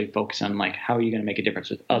actually focus on like how are you going to make a difference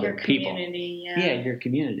with other people. Yeah, your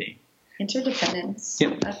community. Interdependence.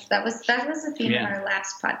 Yep. That was the theme of our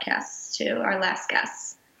last podcast too. Our last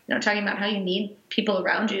guests, talking about how you need people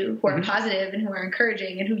around you who are positive and who are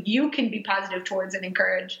encouraging and who you can be positive towards and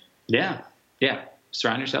encourage. Yeah.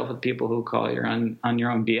 Surround yourself with people who call you on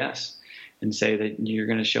your own BS and say that you're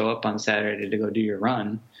going to show up on Saturday to go do your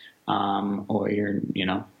run, or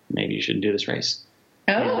maybe you shouldn't do this race.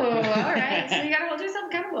 Oh, all right. So you got to hold yourself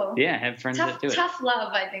accountable. Yeah, have friends that do it. Tough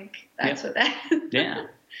love, I think. That's what that is. Yeah.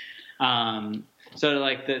 So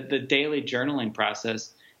like the daily journaling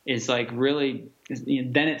process is like really,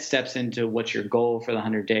 then it steps into what's your goal for the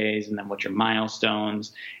 100 days and then what's your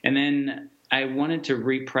milestones. And then I wanted to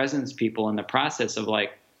re-presence people in the process of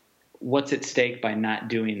like, what's at stake by not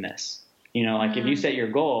doing this? Like if you set your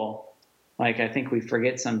goal, like I think we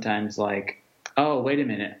forget sometimes like, oh, wait a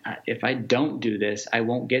minute. If I don't do this, I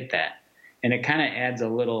won't get that. And it kind of adds a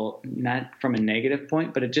little, not from a negative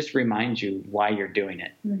point, but it just reminds you why you're doing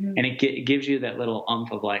it. And it gives you that little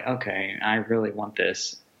umph of like, okay, I really want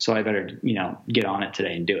this. So I better, get on it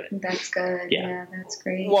today and do it. That's good. Yeah, that's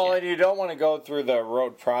great. Well, and you don't want to go through the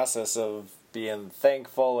rote process of being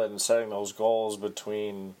thankful and setting those goals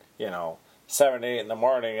between, 7 to 8 in the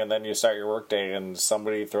morning, and then you start your workday, and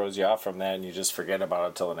somebody throws you off from that, and you just forget about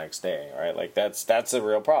it till the next day, right? Like that's a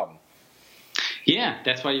real problem. Yeah,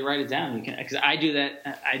 that's why you write it down. Because I do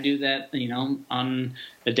that, on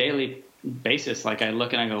a daily basis. Like I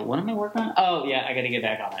look and I go, what am I working on? Oh yeah, I got to get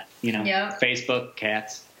back on it. Facebook,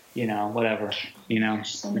 cats, whatever.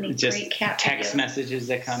 So many just great cat text videos. Messages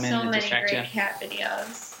that come in and distract you. So many great cat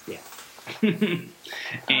videos. Yeah.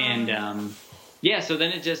 And so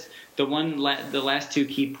then it just the last two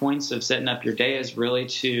key points of setting up your day is really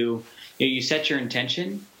to you set your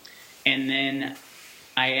intention, and then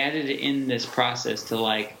I added in this process to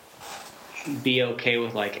like be okay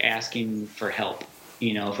with like asking for help,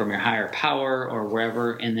 from your higher power or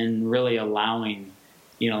wherever, and then really allowing,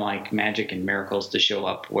 like magic and miracles to show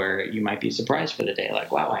up where you might be surprised for the day.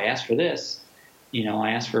 Like, wow, I asked for this.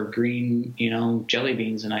 I asked for green, jelly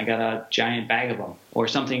beans and I got a giant bag of them, or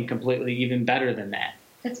something completely even better than that.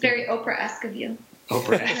 That's very Oprah-esque of you.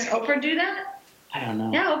 Oprah-esque. Does Oprah do that? I don't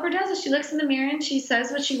know. Yeah, Oprah does it. She looks in the mirror and she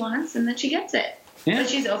says what she wants and then she gets it. Yeah. But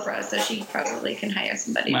she's Oprah, so she probably can hire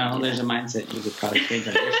somebody. Well, there's a mindset you could probably change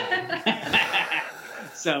on your side.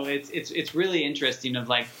 So it's really interesting of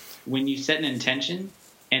like when you set an intention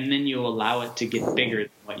and then you allow it to get bigger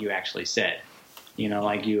than what you actually said.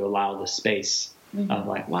 Like you allow the space of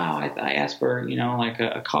like, wow, I asked for, like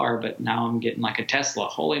a car, but now I'm getting like a Tesla.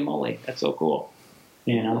 Holy moly, that's so cool.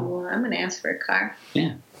 Well, I'm going to ask for a car.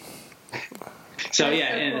 Yeah. So That's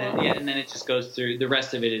yeah, so cool. and then it just goes through. The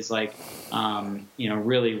rest of it is like,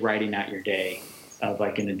 really writing out your day of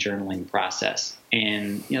like in a journaling process.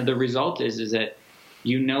 And the result is that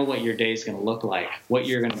what your day is going to look like, what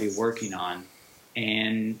you're going to be working on.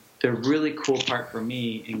 And the really cool part for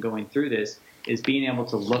me in going through this is being able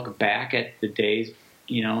to look back at the days,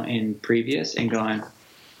 in previous and going, wow,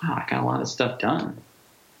 I got a lot of stuff done.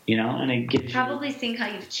 And it gives probably seeing how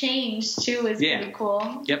you've changed too is pretty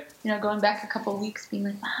cool. Yep. Going back a couple of weeks, being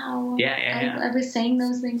like, wow. Yeah. I was saying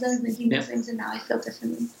those things, I was thinking those things, and now I feel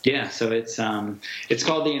differently. Yeah. So it's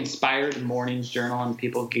called the Inspired Mornings Journal, and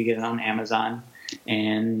people can get it on Amazon.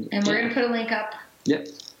 And we're gonna put a link up. Yep.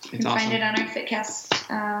 You can find it on our FitCast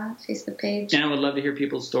Facebook page. And I would love to hear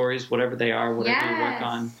people's stories, whatever they are, whatever you work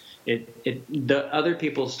on. The other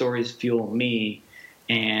people's stories fuel me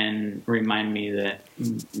and remind me that,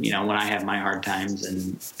 when I have my hard times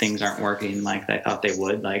and things aren't working like I thought they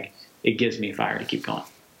would, like it gives me fire to keep going.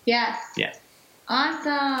 Yes. Yeah.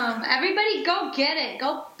 Awesome. Everybody go get it.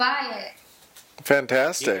 Go buy it.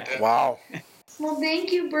 Fantastic. Yeah. Wow. Well,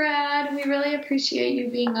 thank you, Brad. We really appreciate you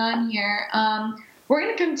being on here. We're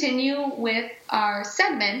going to continue with our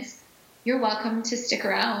segments. You're welcome to stick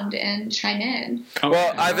around and chime in.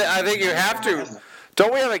 Well, I think you have to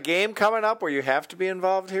Don't we have a game coming up where you have to be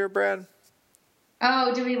involved here, Brad?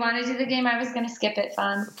 Oh, do we want to do the game? I was going to skip it,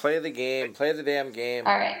 Fonz. Play the game. Play the damn game.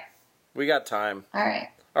 All right. We got time. All right.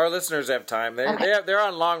 Our listeners have time. They're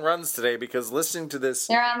on long runs today because listening to this.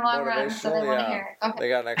 They're on long runs, so they want to hear it. Okay. They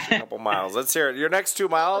got an extra couple miles. Let's hear it. Your next 2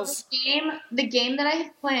 miles. The game that I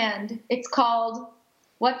have planned, it's called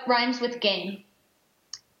What Rhymes with Game.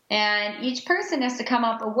 And each person has to come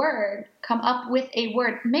up with a word.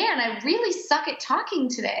 Man, I really suck at talking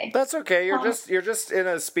today. That's okay. You're just in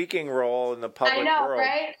a speaking role in the public world. I know,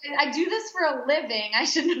 right? I do this for a living. I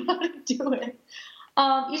should know how to do it.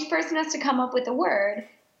 Each person has to come up with a word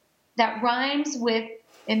that rhymes with,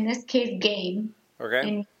 in this case, game.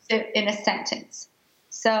 Okay. In a sentence.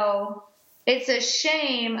 So it's a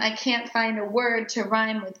shame I can't find a word to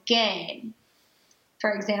rhyme with game.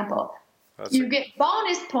 For example, you get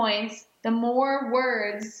bonus points the more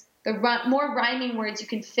words, more rhyming words you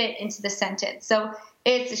can fit into the sentence. So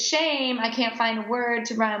it's a shame I can't find a word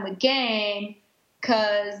to rhyme with game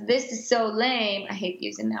because this is so lame. I hate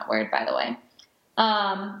using that word, by the way.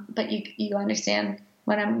 But you understand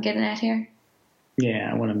what I'm getting at here? Yeah,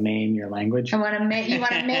 I want to maim your language. You want to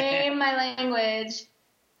maim my language.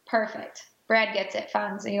 Perfect. Brad gets it.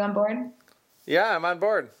 Fonz, are you on board? Yeah, I'm on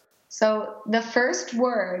board. So the first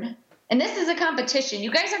word, and this is a competition.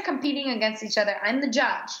 You guys are competing against each other. I'm the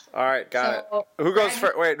judge. All right, got it. Who goes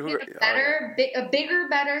first? Wait, who? A bigger,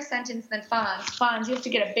 better sentence than Fonz. Fonz, you have to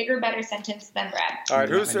get a bigger, better sentence than Brad. All right,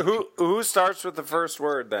 who starts with the first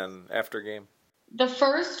word then after game? The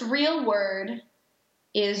first real word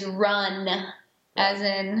is run, as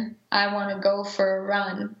in I want to go for a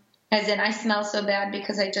run, as in I smell so bad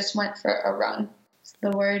because I just went for a run. So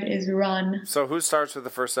the word is run. So who starts with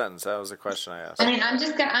the first sentence? That was the question I asked. I mean, I'm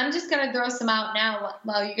just gonna throw some out now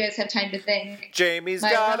while you guys have time to think. Jamie's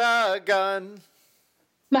got a gun.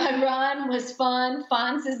 My run was fun.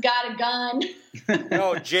 Fonz has got a gun.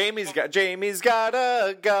 No, Jamie's got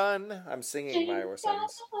a gun. I'm singing my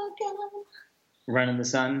sentence. Run in the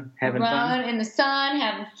sun, having fun. Run in the sun,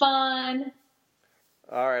 having fun.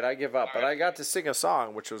 All right, I give up. But I got to sing a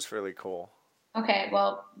song, which was really cool. Okay,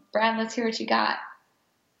 well, Brad, let's hear what you got.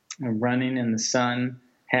 Running in the sun,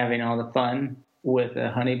 having all the fun with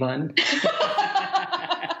a honey bun.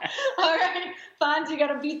 All right, Fonz, you got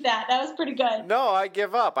to beat that. That was pretty good. No, I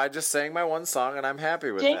give up. I just sang my one song, and I'm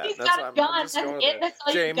happy with Jamie's that. got a gun. That's it. That's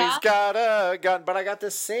all you got. Jamie's got a gun. But I got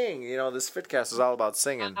to sing. You know, this Fitcast is all about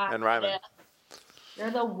singing and rhyming.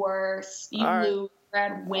 You're the worst. You lose.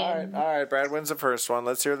 Brad wins. All right, Brad wins the first one.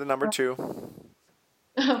 Let's hear the number 2.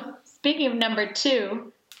 Speaking of number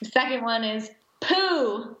 2, the second one is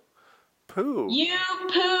poo. Poo. You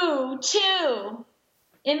poo too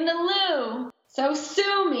in the loo. So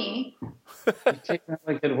sue me. You're taking all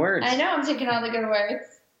the good words. I know I'm taking all the good words.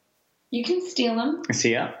 You can steal them.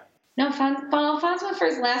 See ya. No, Fonz went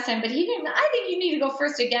first last time, but he didn't. I think you need to go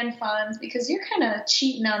first again, Fonz, because you're kind of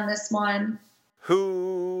cheating on this one.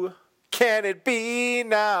 Who can it be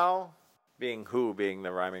now? Being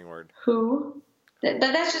the rhyming word. Who?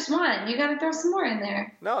 That's just one. You got to throw some more in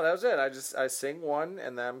there. No, that was it. I sing one,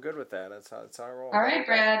 and then I'm good with that. That's how I roll. All right,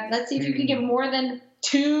 Brad. Let's see if you can get more than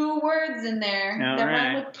 2 words in there that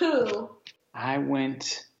rhyme with poo. I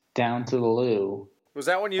went down to the loo. Was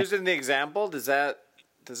that one used in the example? Does that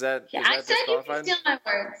I said you can steal my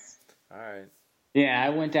words. All right. Yeah, I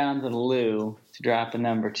went down to the loo to drop the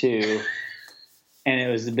number 2, and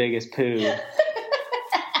it was the biggest poo.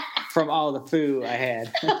 From all the foo I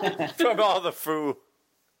had. From all the foo.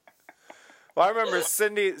 Well, I remember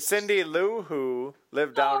Cindy Lou, who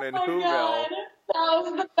lived down in Whoville. God. That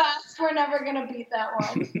was the best. We're never going to beat that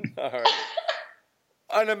one. All right.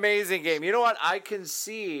 An amazing game. You know what? I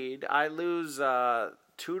concede. I lose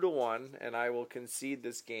 2-1, and I will concede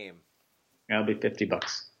this game. That'll be $50.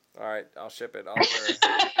 All right. I'll ship it.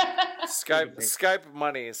 Skype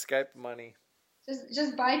money.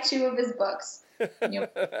 Just buy 2 of his books.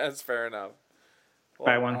 Yep. That's fair enough. Well,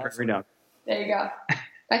 buy one for every dog. There you go.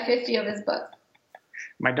 Buy 50 of his books.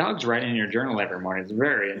 My dog's writing in your journal every morning. It's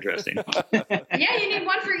very interesting. Yeah, you need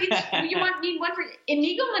one for each. Need one for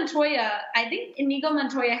Inigo Montoya. I think Inigo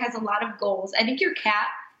Montoya has a lot of goals. I think your cat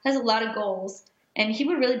has a lot of goals, and he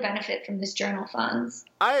would really benefit from this journal, Fonz.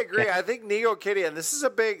 I agree. I think Nego Kitty, and this is a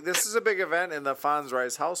big event in the Fonz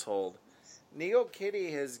Rice household. Nego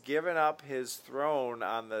Kitty has given up his throne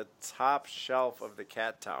on the top shelf of the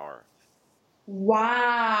cat tower.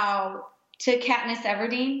 Wow. To Katniss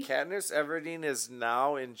Everdeen? Katniss Everdeen is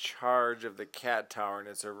now in charge of the cat tower, and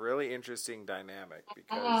it's a really interesting dynamic.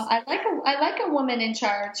 Because I like a woman in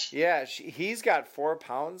charge. Yeah, he's got 4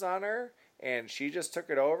 pounds on her, and she just took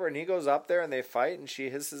it over, and he goes up there and they fight, and she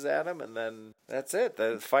hisses at him, and then that's it.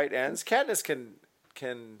 The fight ends. Katniss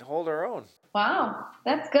can hold her own. Wow,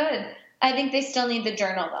 that's good. I think they still need the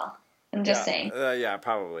journal, though. I'm just saying. Yeah,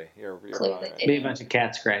 probably. You're probably right. Leave a bunch of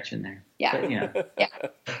cat scratch in there. Yeah. But, you know.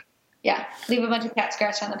 Yeah. Leave a bunch of cat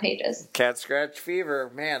scratch on the pages. Cat scratch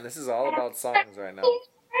fever. Man, this is all about songs right now.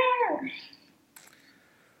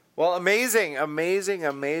 Well, amazing,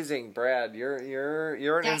 Brad.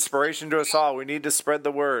 You're an inspiration to us all. We need to spread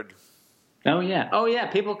the word. Oh yeah.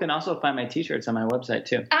 People can also find my T-shirts on my website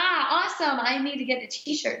too. Awesome! I need to get a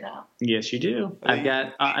T-shirt now. Yes, you do. I've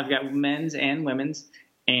got men's and women's,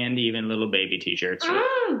 and even little baby T-shirts.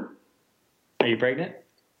 Are you pregnant?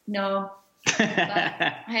 No, but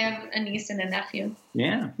I have a niece and a nephew.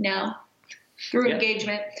 Yeah. No, through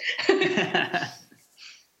engagement.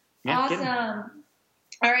 Awesome.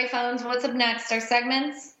 All right, phones. What's up next? Our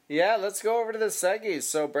segments. Yeah, let's go over to the seggies.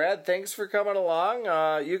 So, Brad, thanks for coming along.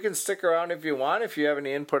 You can stick around if you want. If you have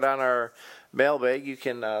any input on our mailbag, you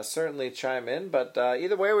can certainly chime in. But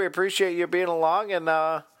either way, we appreciate you being along,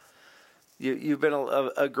 and you've been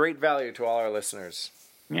a great value to all our listeners.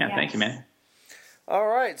 Yeah, yes. Thank you, man. All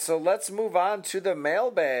right, so let's move on to the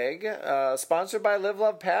mailbag, sponsored by Live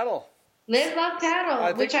Love Paddle. Live Love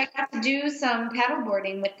Paddle, which I got to do some paddle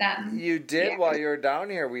boarding with them. You did while you were down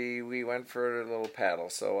here. We went for a little paddle,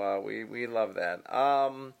 so we love that.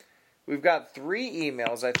 We've got 3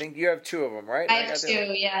 emails. I think you have 2 of them, right? I have 2,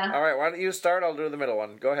 yeah. All right, why don't you start? I'll do the middle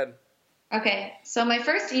one. Go ahead. Okay, so my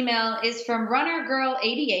first email is from Runner Girl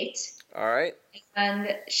 88. All right.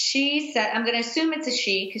 And she said, I'm going to assume it's a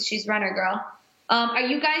she because she's Runner Girl. Are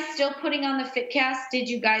you guys still putting on the FitCast? Did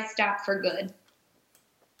you guys stop for good?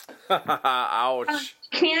 Ouch.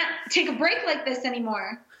 Can't take a break like this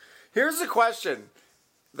anymore. Here's a question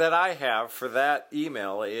that I have for that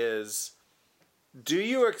email is, do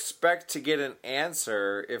you expect to get an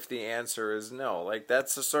answer if the answer is no? Like,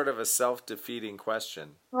 that's a sort of a self-defeating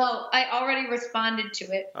question. Well, I already responded to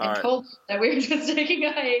it and told them that we were just taking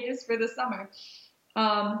a hiatus for the summer.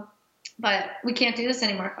 But we can't do this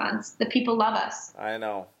anymore, Fonz. The people love us. I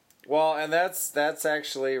know. Well, and that's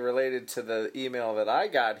actually related to the email that I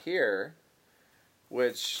got here,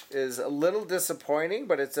 which is a little disappointing,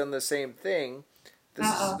 but it's on the same thing.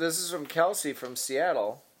 This is from Kelsey from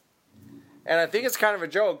Seattle, and I think it's kind of a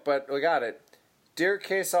joke, but we got it. Dear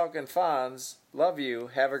K-Salk and Fonz, love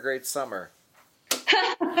you. Have a great summer. That's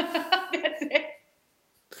it.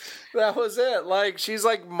 That was it. Like, she's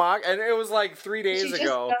like mock, and it was like 3 days ago. She just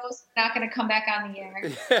knows it's not going to come back on the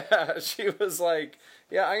air. Yeah, she was like,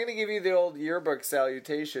 yeah, I'm going to give you the old yearbook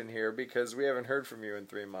salutation here because we haven't heard from you in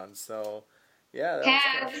 3 months. So, yeah.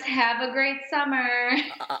 Have a great summer.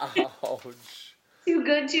 Ouch. Too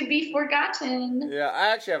good to be forgotten. Yeah, I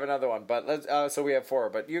actually have another one, but let's. So we have 4,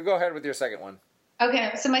 but you go ahead with your second one.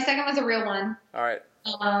 Okay, so my second one's a real one. All right.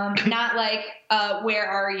 Not like where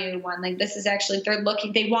are you one. Like, this is actually,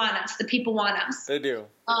 they want us. The people want us. They do.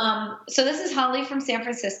 So this is Holly from San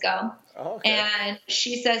Francisco. Oh, okay. And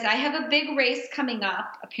she says, I have a big race coming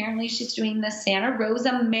up. Apparently she's doing the Santa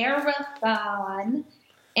Rosa Marathon.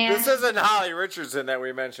 And this isn't Holly Richardson that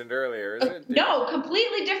we mentioned earlier, is it? No,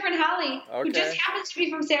 completely different Holly, who just happens to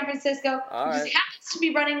be from San Francisco, who just happens to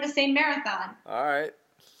be running the same marathon. All right.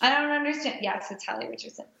 I don't understand. Yes, it's Holly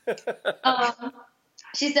Richardson.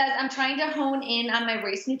 She says, I'm trying to hone in on my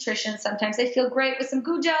race nutrition. Sometimes I feel great with some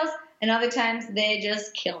goo gels, and other times they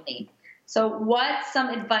just kill me. So what's some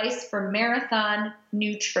advice for marathon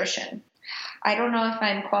nutrition? I don't know if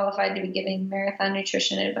I'm qualified to be giving marathon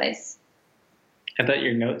nutrition advice. I thought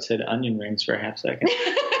your note said onion rings for a half second.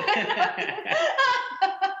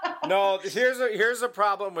 No, here's a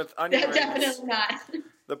problem with onion rings. Definitely not.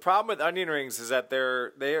 The problem with onion rings is that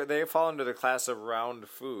they fall under the class of round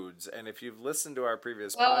foods, and if you've listened to our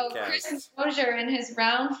previous podcasts, Chris Mosier and his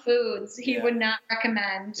round foods, he would not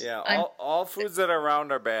recommend. Yeah, all foods that are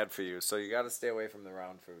round are bad for you, so you got to stay away from the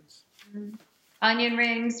round foods. Mm-hmm. Onion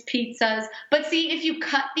rings, pizzas, but see, if you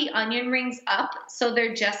cut the onion rings up so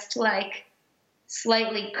they're just like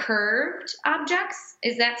slightly curved objects,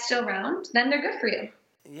 is that still round? Then they're good for you.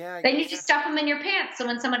 Yeah. Then you just stuff them in your pants. So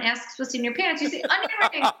when someone asks what's in your pants, you say onion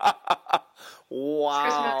rings.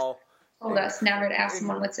 Wow. Told us never to ask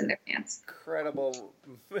someone what's in their pants. Incredible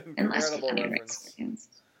onion reference. Rings.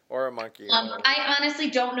 Or a monkey. I honestly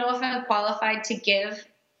don't know if I'm qualified to give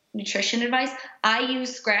nutrition advice. I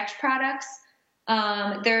use Scratch products.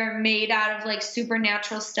 They're made out of like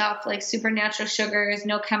supernatural stuff, like supernatural sugars,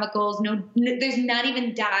 no chemicals, there's not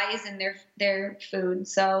even dyes in their food.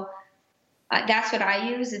 So that's what I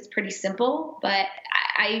use. It's pretty simple, but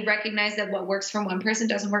I recognize that what works for one person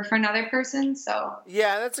doesn't work for another person. So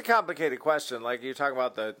yeah, that's a complicated question. Like you talk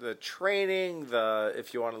about the training,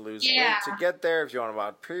 if you want to lose weight to get there, if you want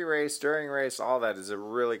about pre-race, during race, all that is a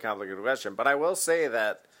really complicated question. But I will say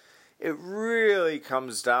that it really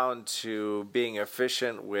comes down to being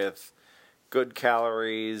efficient with good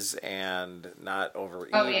calories and not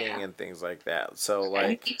overeating and things like that. So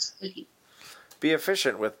like be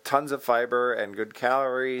efficient with tons of fiber and good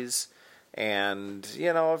calories. And,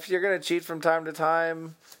 you know, if you're going to cheat from time to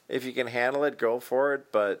time, if you can handle it, go for it.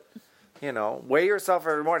 But, you know, weigh yourself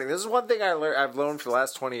every morning. This is one thing I've learned for the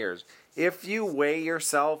last 20 years. If you weigh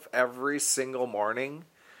yourself every single morning,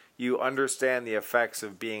 you understand the effects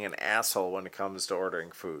of being an asshole when it comes to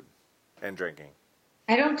ordering food and drinking.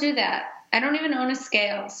 I don't do that. I don't even own a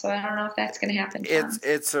scale, so I don't know if that's going to happen.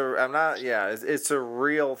 It's a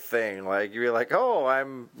real thing. Like you're like, oh,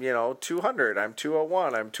 I'm 200, I'm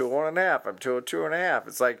 201, I'm 201 and a half, I'm 202 and a half.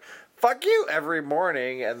 It's like fuck you every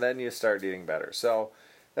morning, and then you start eating better. So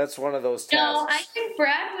that's one of those tasks. No, I think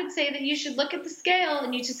Brad would say that you should look at the scale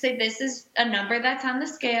and you just say this is a number that's on the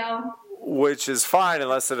scale, which is fine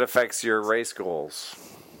unless it affects your race goals.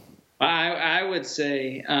 I would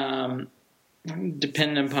say.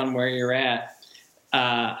 Depending upon where you're at,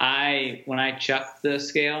 when I chucked the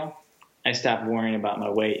scale, I stopped worrying about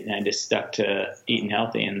my weight and I just stuck to eating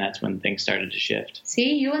healthy, and that's when things started to shift.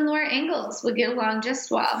 See, you and Laura Ingalls would get along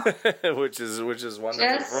just well. which is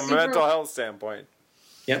wonderful from a mental health standpoint.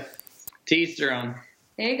 Yep. To each their own.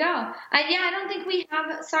 There you go. I don't think we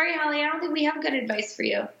have. Sorry, Holly. I don't think we have good advice for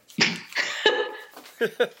you.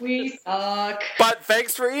 We suck. But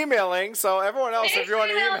thanks for emailing. So everyone else, if you want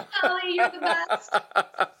to email, Holly, you're the best.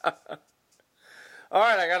 All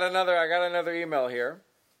right, I got another email here.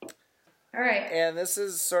 All right. And this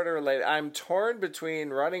is sort of related. I'm torn between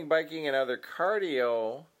running, biking, and other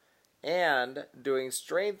cardio, and doing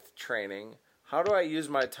strength training. How do I use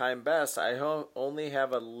my time best? I only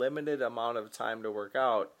have a limited amount of time to work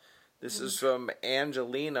out. This is from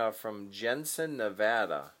Angelina from Jensen,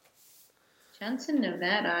 Nevada. Jensen,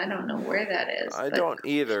 Nevada. I don't know where that is. I don't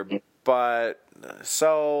either. But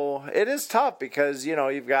so it is tough because,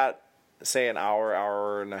 you've got, say, an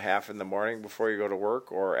hour and a half in the morning before you go to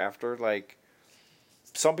work or after. Like,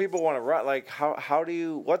 some people want to run. Like, how do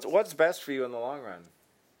you, what's best for you in the long run?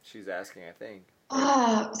 She's asking, I think.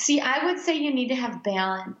 See, I would say you need to have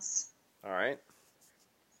balance. All right.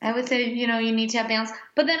 I would say, you need to have balance.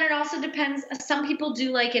 But then it also depends. Some people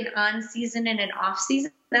do like an on season and an off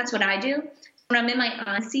season. That's what I do. When I'm in my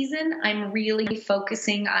on season, I'm really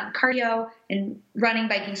focusing on cardio and running,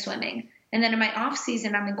 biking, swimming. And then in my off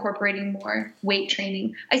season, I'm incorporating more weight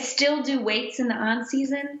training. I still do weights in the on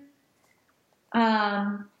season.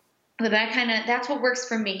 But that's what works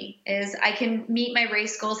for me is I can meet my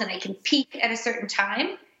race goals and I can peak at a certain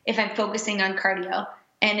time if I'm focusing on cardio.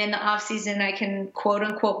 And in the off season, I can quote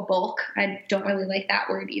unquote bulk. I don't really like that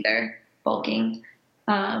word either, bulking.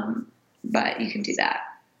 But you can do that.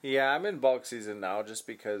 Yeah, I'm in bulk season now just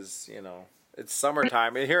because, it's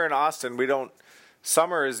summertime. And here in Austin,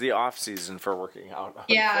 summer is the off season for working out.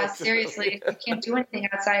 Yeah, seriously. You can't do anything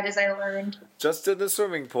outside, as I learned. Just in the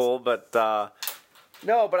swimming pool, but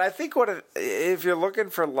no, but I think if you're looking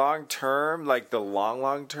for long term, like the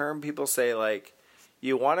long term, people say like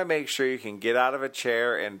you want to make sure you can get out of a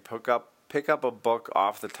chair and pick up a book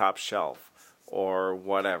off the top shelf or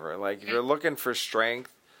whatever. Like if you're looking for strength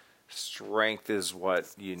is what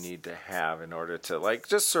you need to have in order to like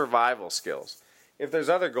just survival skills. If there's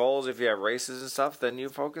other goals, if you have races and stuff, then you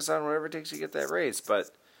focus on whatever it takes to get that race.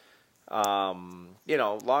 But long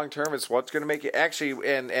term, it's what's going to make you actually.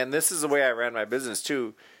 And this is the way I ran my business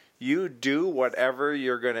too. You do whatever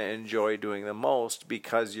you're going to enjoy doing the most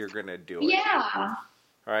because you're going to do it. Yeah.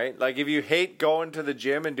 Right? Like if you hate going to the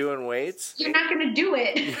gym and doing weights, you're not going to do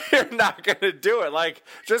it. You're not going to do it. Like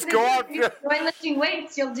just go out. If you enjoy lifting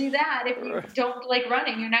weights, you'll do that. If you don't like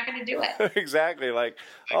running, you're not going to do it. Exactly. Like,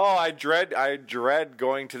 I dread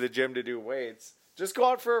going to the gym to do weights. Just go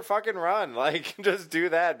out for a fucking run. Like, just do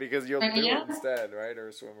that because you'll do it instead, right?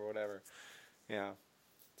 Or swim or whatever. Yeah.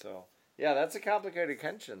 So, yeah, that's a complicated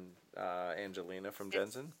question, Angelina from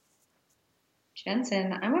Jensen.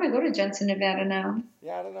 Jensen. I want to go to Jensen, Nevada now.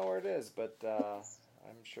 Yeah, I don't know where it is, but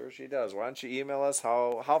I'm sure she does. Why don't you email us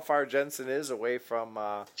how far Jensen is away from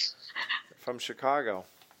Chicago?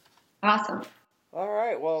 Awesome. All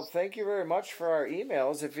right. Well, thank you very much for our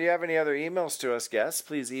emails. If you have any other emails to us, guests,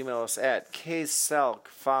 please email us at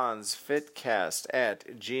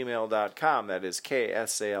ksalkfonsfitcast@gmail.com. That is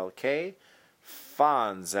KSALK,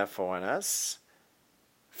 Fons, F-O-N-S,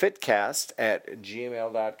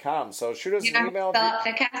 fitcast@gmail.com. So shoot us an email. Spell out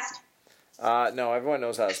Fitcast? No, everyone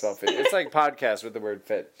knows how to spell fit. It's like podcast with the word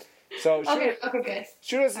fit. So Okay, good.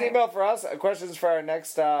 Shoot us an email for us, questions for our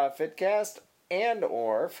next Fitcast and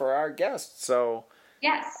or for our guests. So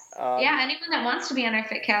yes. Anyone that wants to be on our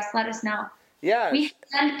Fitcast, let us know. Yeah. We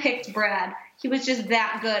handpicked Brad. He was just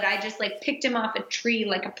that good. I just picked him off a tree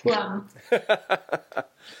like a plum.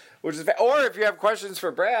 Or if you have questions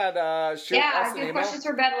for Brad, shoot us an email. If you have questions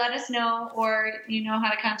for Brad, let us know, or you know how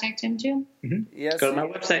to contact him too. Mm-hmm. Yes. Go to my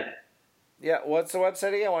website. Yeah, what's the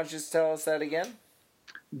website again? Why don't you just tell us that again?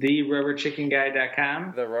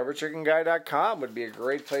 TheRubberChickenGuy.com. TheRubberChickenGuy.com would be a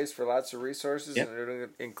great place for lots of resources,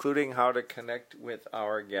 including how to connect with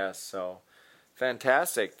our guests. So,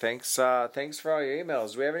 fantastic. Thanks for all your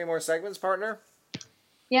emails. Do we have any more segments, partner?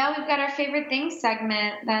 Yeah, we've got our favorite things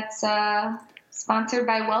segment that's sponsored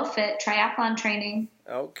by WellFit Triathlon Training.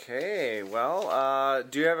 Okay. Well,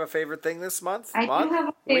 do you have a favorite thing this month? I do have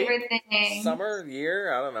a favorite thing. Summer,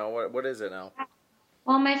 year? I don't know. What is it now?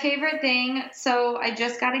 Well, my favorite thing, so I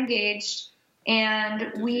just got engaged,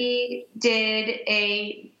 and we did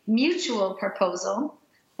a mutual proposal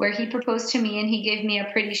where he proposed to me and he gave me a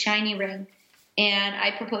pretty shiny ring, and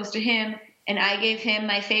I proposed to him and I gave him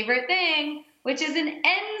my favorite thing, which is an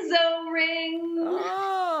Enzo ring.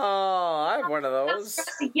 Oh, I have one of those.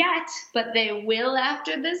 Not yet, but they will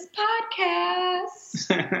after this podcast.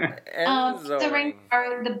 Enzo the rings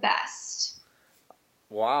are the best.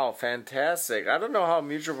 Wow, fantastic. I don't know how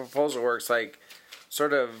mutual proposal works, like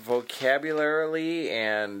sort of vocabularily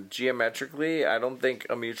and geometrically. I don't think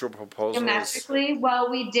a mutual proposal Geometrically?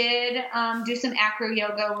 Well, we did do some acro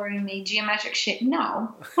yoga where we made geometric shape.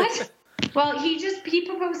 No. What? Well, he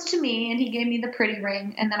proposed to me and he gave me the pretty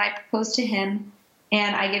ring, and then I proposed to him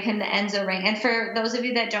and I gave him the Enzo ring. And for those of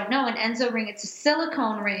you that don't know, an Enzo ring, it's a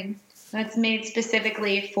silicone ring that's made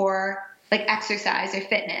specifically for exercise or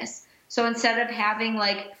fitness. So instead of having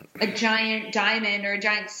a giant diamond or a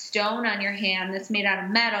giant stone on your hand that's made out of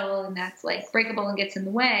metal and that's breakable and gets in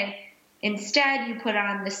the way, instead you put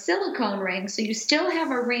on the silicone ring, so you still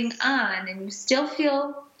have a ring on and you still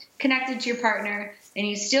feel connected to your partner and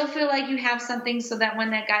you still feel like you have something, so that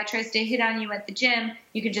when that guy tries to hit on you at the gym,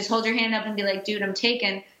 you can just hold your hand up and be like, dude, I'm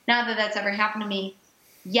taken. Not that that's ever happened to me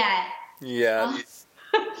yet. Yeah.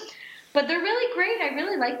 But they're really great. I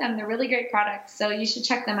really like them. They're really great products, so you should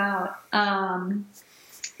check them out.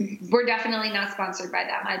 We're definitely not sponsored by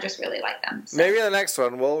them. I just really like them. So. Maybe the next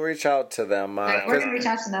one we'll reach out to them. We're going to reach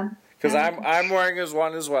out to them. Because I'm wearing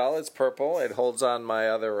one as well. It's purple. It holds on my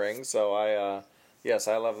other ring, so I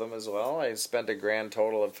love them as well. I spent a grand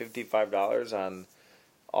total of $55 on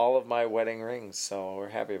all of my wedding rings, so we're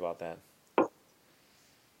happy about that.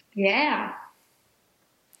 Yeah.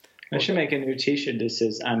 I should make a new T-shirt that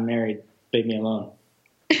says, "I'm married, leave me alone."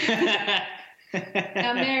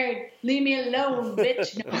 I'm married, leave me alone,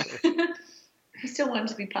 bitch. No. I still want him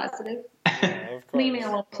to be positive. Yeah, of course. Leave me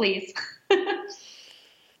alone, please.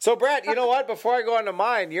 So, Brad, you know what? Before I go on to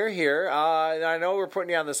mine, you're here. And I know we're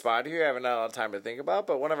putting you on the spot here. You haven't had a lot of time to think about,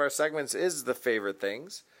 but one of our segments is the favorite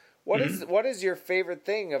things. What is your favorite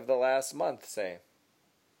thing of the last month, say?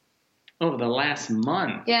 Oh, the last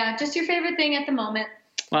month? Yeah, just your favorite thing at the moment.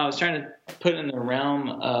 Well, I was trying to put it in the realm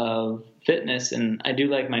of fitness, and I do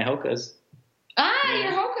like my Hokas.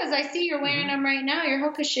 Your Hokas. I see you're wearing them right now, your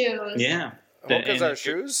Hoka shoes. Yeah. Hokas are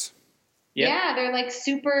shoes? Yep. Yeah, they're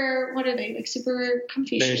super, what are they? Super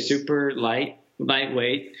comfy shoes. They're super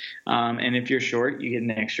lightweight. And if you're short, you get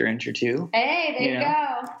an extra inch or two. Hey, there you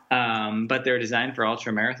go. But they're designed for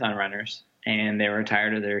ultra marathon runners, and they were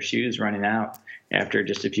tired of their shoes running out after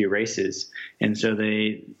just a few races. And so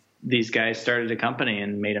these guys started a company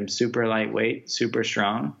and made them super lightweight, super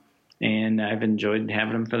strong. And I've enjoyed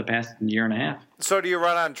having them for the past year and a half. So do you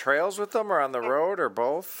run on trails with them or on the road or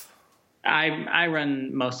both? I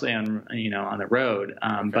run mostly on the road,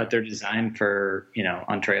 but they're designed for,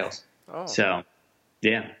 on trails. Oh. So,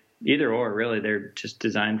 yeah, either or, really. They're just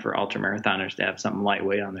designed for ultra marathoners to have something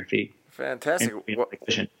lightweight on their feet. Fantastic.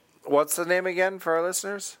 What's the name again for our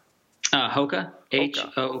listeners? Hoka,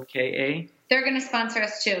 Hoka. They're going to sponsor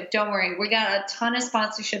us too. Don't worry. We got a ton of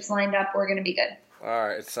sponsorships lined up. We're going to be good. All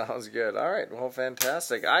right. Sounds good. All right. Well,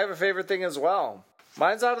 fantastic. I have a favorite thing as well.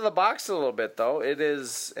 Mine's out of the box a little bit, though. It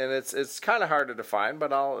is, and it's kind of hard to define,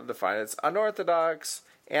 but I'll define it. It's unorthodox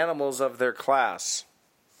animals of their class.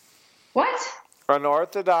 What?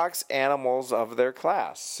 Unorthodox animals of their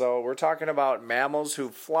class. So we're talking about mammals who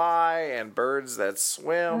fly and birds that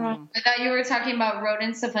swim. I thought you were talking about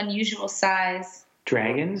rodents of unusual size.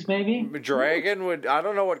 Dragons, maybe? Dragon would, I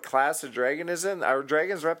don't know what class a dragon is in. Are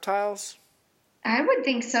dragons reptiles? I would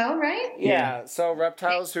think so, right? Yeah. So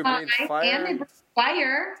reptiles who breathe fire. And they breathe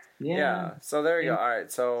fire. Yeah. So there you go. All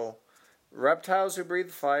right. So reptiles who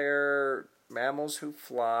breathe fire, mammals who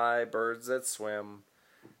fly, birds that swim.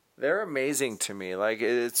 They're amazing to me. Like,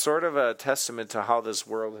 it's sort of a testament to how this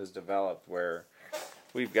world has developed, where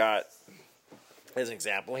we've got, as an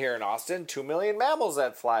example, here in Austin, 2 million mammals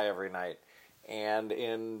that fly every night. And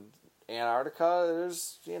in Antarctica,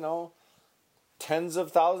 there's, tens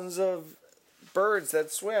of thousands of birds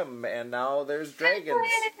that swim. And now there's dragons.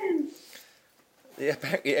 Yeah,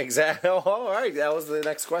 exactly. Oh, all right, that was the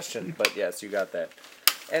next question. But yes, you got that.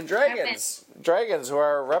 And dragons. Dragons, who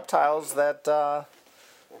are reptiles that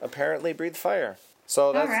apparently breathe fire.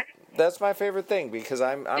 So that's my favorite thing, because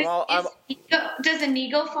does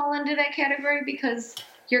Inigo fall into that category because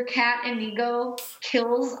your cat Inigo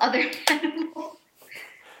kills other animals?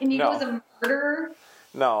 Inigo's a murderer?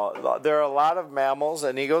 No, there are a lot of mammals.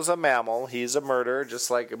 Inigo's a mammal. He's a murderer, just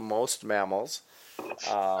like most mammals.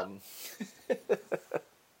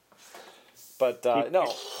 But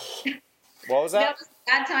no. What was that? That was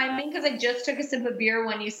bad timing because I just took a sip of beer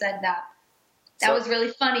when you said that. That was really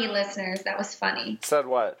funny, listeners. That was funny. Said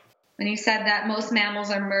what? When you said that most mammals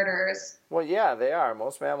are murderers. Well, yeah, they are.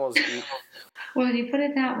 Most mammals eat. Well, you put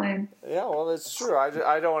it that way. Yeah, well, it's true.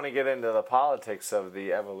 I don't want to get into the politics of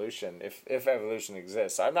the evolution, if evolution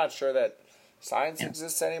exists. I'm not sure that science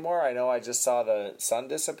exists anymore. I know I just saw the sun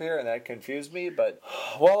disappear, and that confused me. But,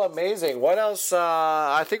 well, amazing. What else?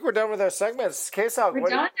 I think we're done with our segments. We're done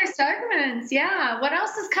with our segments, yeah. What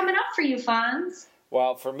else is coming up for you, Fonz?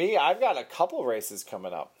 Well, for me, I've got a couple races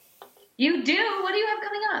coming up. You do? What do you have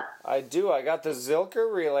coming up? I do. I got the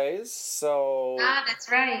Zilker Relays. So that's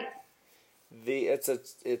right. It's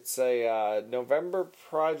a November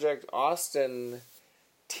Project Austin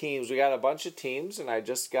teams. We got a bunch of teams, and I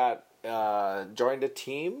just got joined a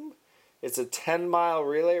team. It's a 10-mile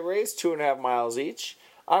relay race, 2.5 miles each.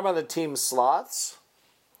 I'm on the team Sloths,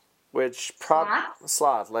 which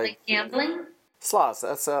sloth like gambling. Sloths,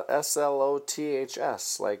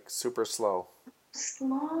 SLOTHS, like super slow.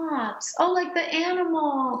 Sloths. Oh, like the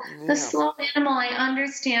animal. Yeah. The slow animal. I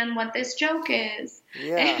understand what this joke is.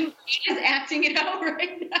 Yeah. And he's acting it out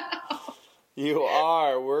right now. You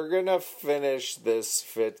are. We're going to finish this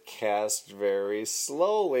Fitcast very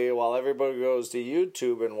slowly while everybody goes to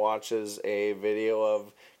YouTube and watches a video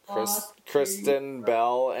of Kristen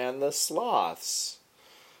Bell and the Sloths.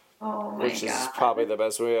 Oh, my which God. Is probably the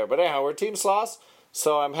best way. But anyhow, we're Team Sloths.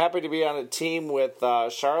 So I'm happy to be on a team with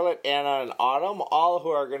Charlotte, Anna, and Autumn, all who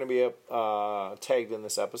are going to be tagged in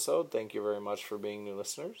this episode. Thank you very much for being new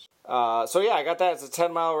listeners. So yeah, I got that. It's a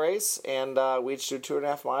 10-mile race, and we each do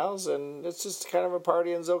 2.5 miles, and it's just kind of a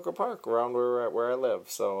party in Zilker Park around where I live.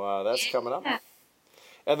 So that's coming up.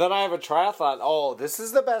 And then I have a triathlon. Oh, this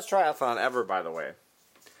is the best triathlon ever, by the way.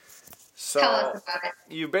 So tell us about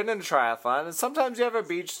it. You've been in a triathlon, and sometimes you have a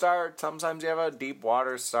beach start, sometimes you have a deep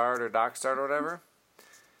water start or dock start or whatever.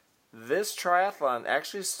 This triathlon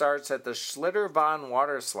actually starts at the Schlitterbahn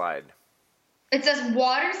water slide. It says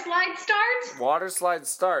water slide start? Water slide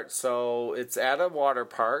start. So it's at a water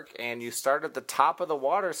park, and you start at the top of the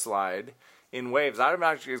water slide in waves. I'm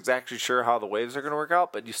not exactly sure how the waves are going to work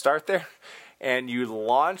out, but you start there, and you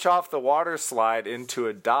launch off the water slide into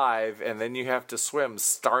a dive, and then you have to swim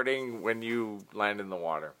starting when you land in the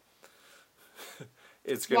water.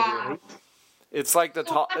 It's going to be... It's like the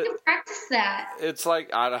top. How do you practice that? It's like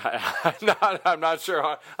I'm not sure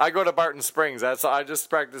how. I go to Barton Springs. I just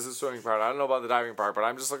practice the swimming part. I don't know about the diving part, but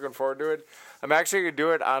I'm just looking forward to it. I'm actually gonna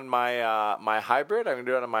do it on my my hybrid. I'm gonna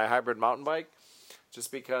do it on my hybrid mountain bike, just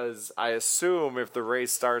because I assume if the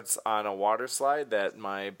race starts on a water slide that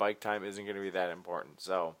my bike time isn't gonna be that important.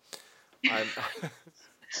 So, I'm.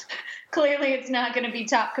 Clearly, it's not going to be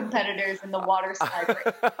top competitors in the water slide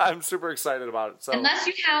race. I'm super excited about it. So. Unless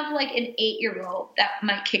you have like an 8-year-old that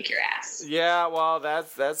might kick your ass. Yeah, well,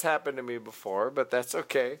 that's happened to me before, but that's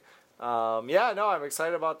okay. Yeah, no, I'm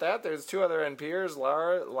excited about that. There's 2 other NPers.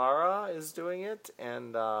 Lara is doing it,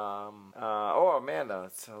 and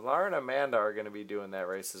Amanda. So Lara and Amanda are going to be doing that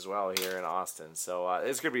race as well here in Austin. So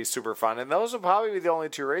it's going to be super fun, and those will probably be the only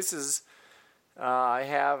 2 races I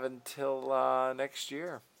have until next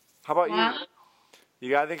year. How about you?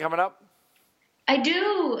 You got anything coming up? I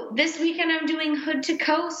do. This weekend I'm doing Hood to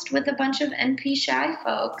Coast with a bunch of NP Shy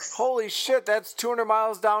folks. Holy shit, that's 200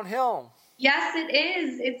 miles downhill. Yes, it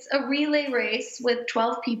is. It's a relay race with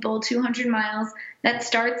 12 people, 200 miles, that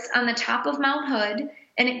starts on the top of Mount Hood,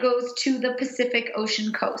 and it goes to the Pacific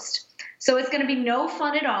Ocean coast. So it's going to be no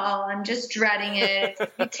fun at all. I'm just dreading it. It's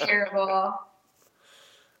going to be terrible.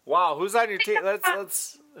 Wow, who's on your team?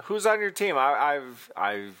 Who's on your team?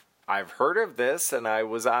 I've heard of this, and I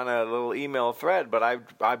was on a little email thread, but I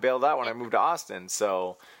bailed out when I moved to Austin.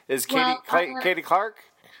 So is Katie Clark?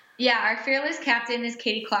 Yeah, our fearless captain is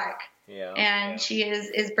Katie Clark. Yeah. And she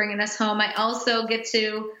is bringing us home. I also get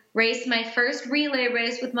to race my first relay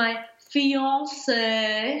race with my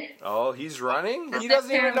fiance. Oh, he's running? He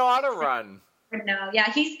doesn't even know how to run. No,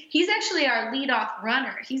 yeah, he's actually our leadoff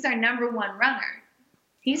runner. He's our number one runner.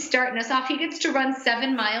 He's starting us off. He gets to run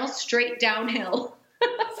 7 miles straight downhill.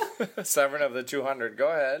 7 of the 200. Go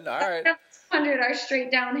ahead. All right. 200 are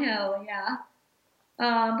straight downhill, yeah.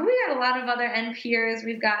 But we got a lot of other NPers.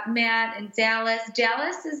 We've got Matt and Dallas.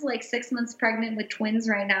 Dallas is like 6 months pregnant with twins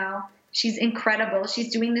right now. She's incredible.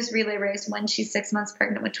 She's doing this relay race when she's 6 months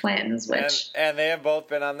pregnant with twins. And they have both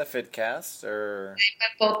been on the Fitcast? Or?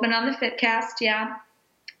 They've both been on the Fitcast, yeah.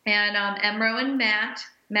 And Emro and Matt.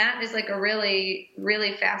 Matt is like a really,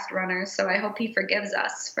 really fast runner, so I hope he forgives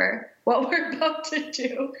us for what we're about to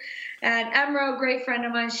do. And Emro, great friend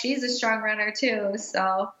of mine, she's a strong runner too,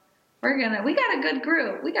 so we got a good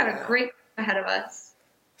group. We got a great group ahead of us.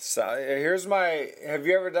 So have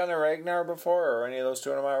you ever done a Ragnar before or any of those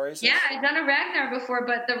 200-mile races? Yeah, I've done a Ragnar before,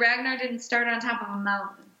 but the Ragnar didn't start on top of a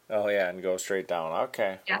mountain. Oh, yeah, and go straight down.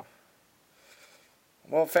 Okay. Yeah.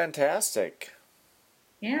 Well, fantastic.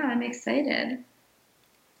 Yeah, I'm excited.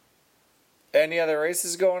 Any other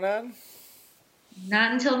races going on?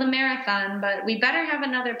 Not until the marathon, but we better have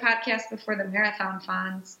another podcast before the marathon,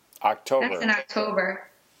 Fonz. October. That's in October.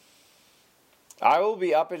 I will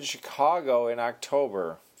be up in Chicago in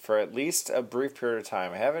October for at least a brief period of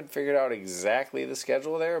time. I haven't figured out exactly the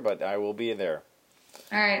schedule there, but I will be there.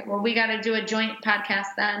 All right. Well, we got to do a joint podcast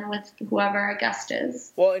then with whoever our guest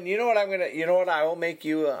is. Well, and I'm going to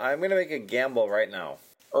make a gamble right now.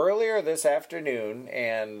 Earlier this afternoon,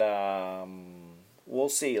 and we'll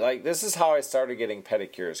see. Like, this is how I started getting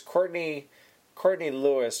pedicures. Courtney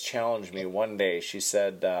Lewis challenged me one day. She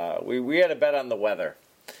said, we had a bet on the weather.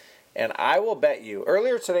 And I will bet you,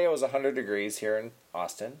 earlier today it was 100 degrees here in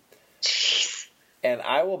Austin. Jeez. And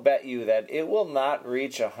I will bet you that it will not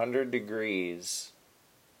reach 100 degrees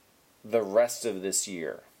the rest of this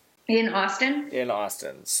year. In Austin? In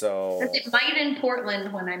Austin. So it might in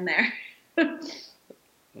Portland when I'm there.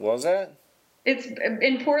 What was that? It's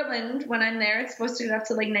in Portland when I'm there. It's supposed to get up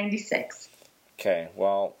to like 96. Okay,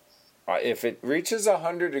 well, if it reaches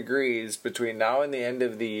 100 degrees between now and the end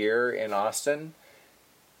of the year in Austin,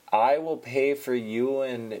 I will pay for you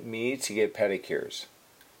and me to get pedicures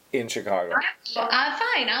in Chicago.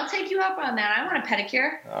 Fine, I'll take you up on that. I want a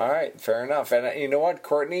pedicure. All right, fair enough. And you know what,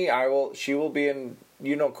 Courtney? She will be in.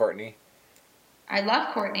 You know Courtney. I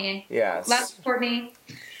love Courtney. Yes. Love Courtney.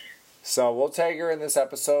 So we'll tag her in this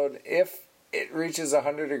episode. If it reaches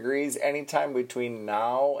 100 degrees anytime between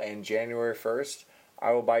now and January 1st,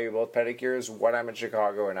 I will buy you both pedicures when I'm in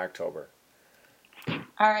Chicago in October. All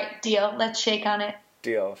right, deal. Let's shake on it.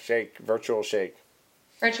 Deal. Shake. Virtual shake.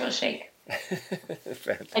 Virtual shake.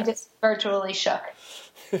 I just virtually shook.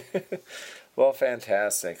 Well,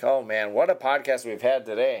 fantastic. Oh, man. What a podcast we've had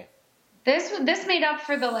today. This made up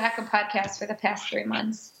for the lack of podcasts for the past 3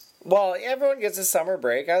 months. Well, everyone gets a summer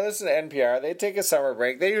break. I listen to NPR. They take a summer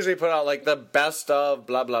break. They usually put out, like, the best of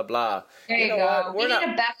blah, blah, blah. There you go. We need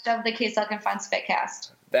a best of the Case Luck and Fun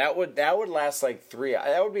Spitcast. That would last, like, 3...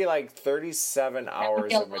 That would be, like, 37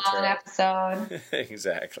 hours of material. Long episode.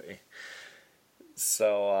 Exactly.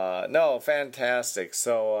 So, no, fantastic.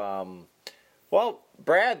 So, well,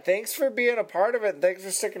 Brad, thanks for being a part of it. And thanks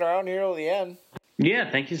for sticking around here till the end. Yeah,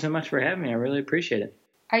 thank you so much for having me. I really appreciate it.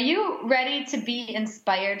 Are you ready to be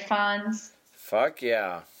inspired, Fonz? Fuck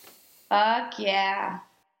yeah. Fuck yeah.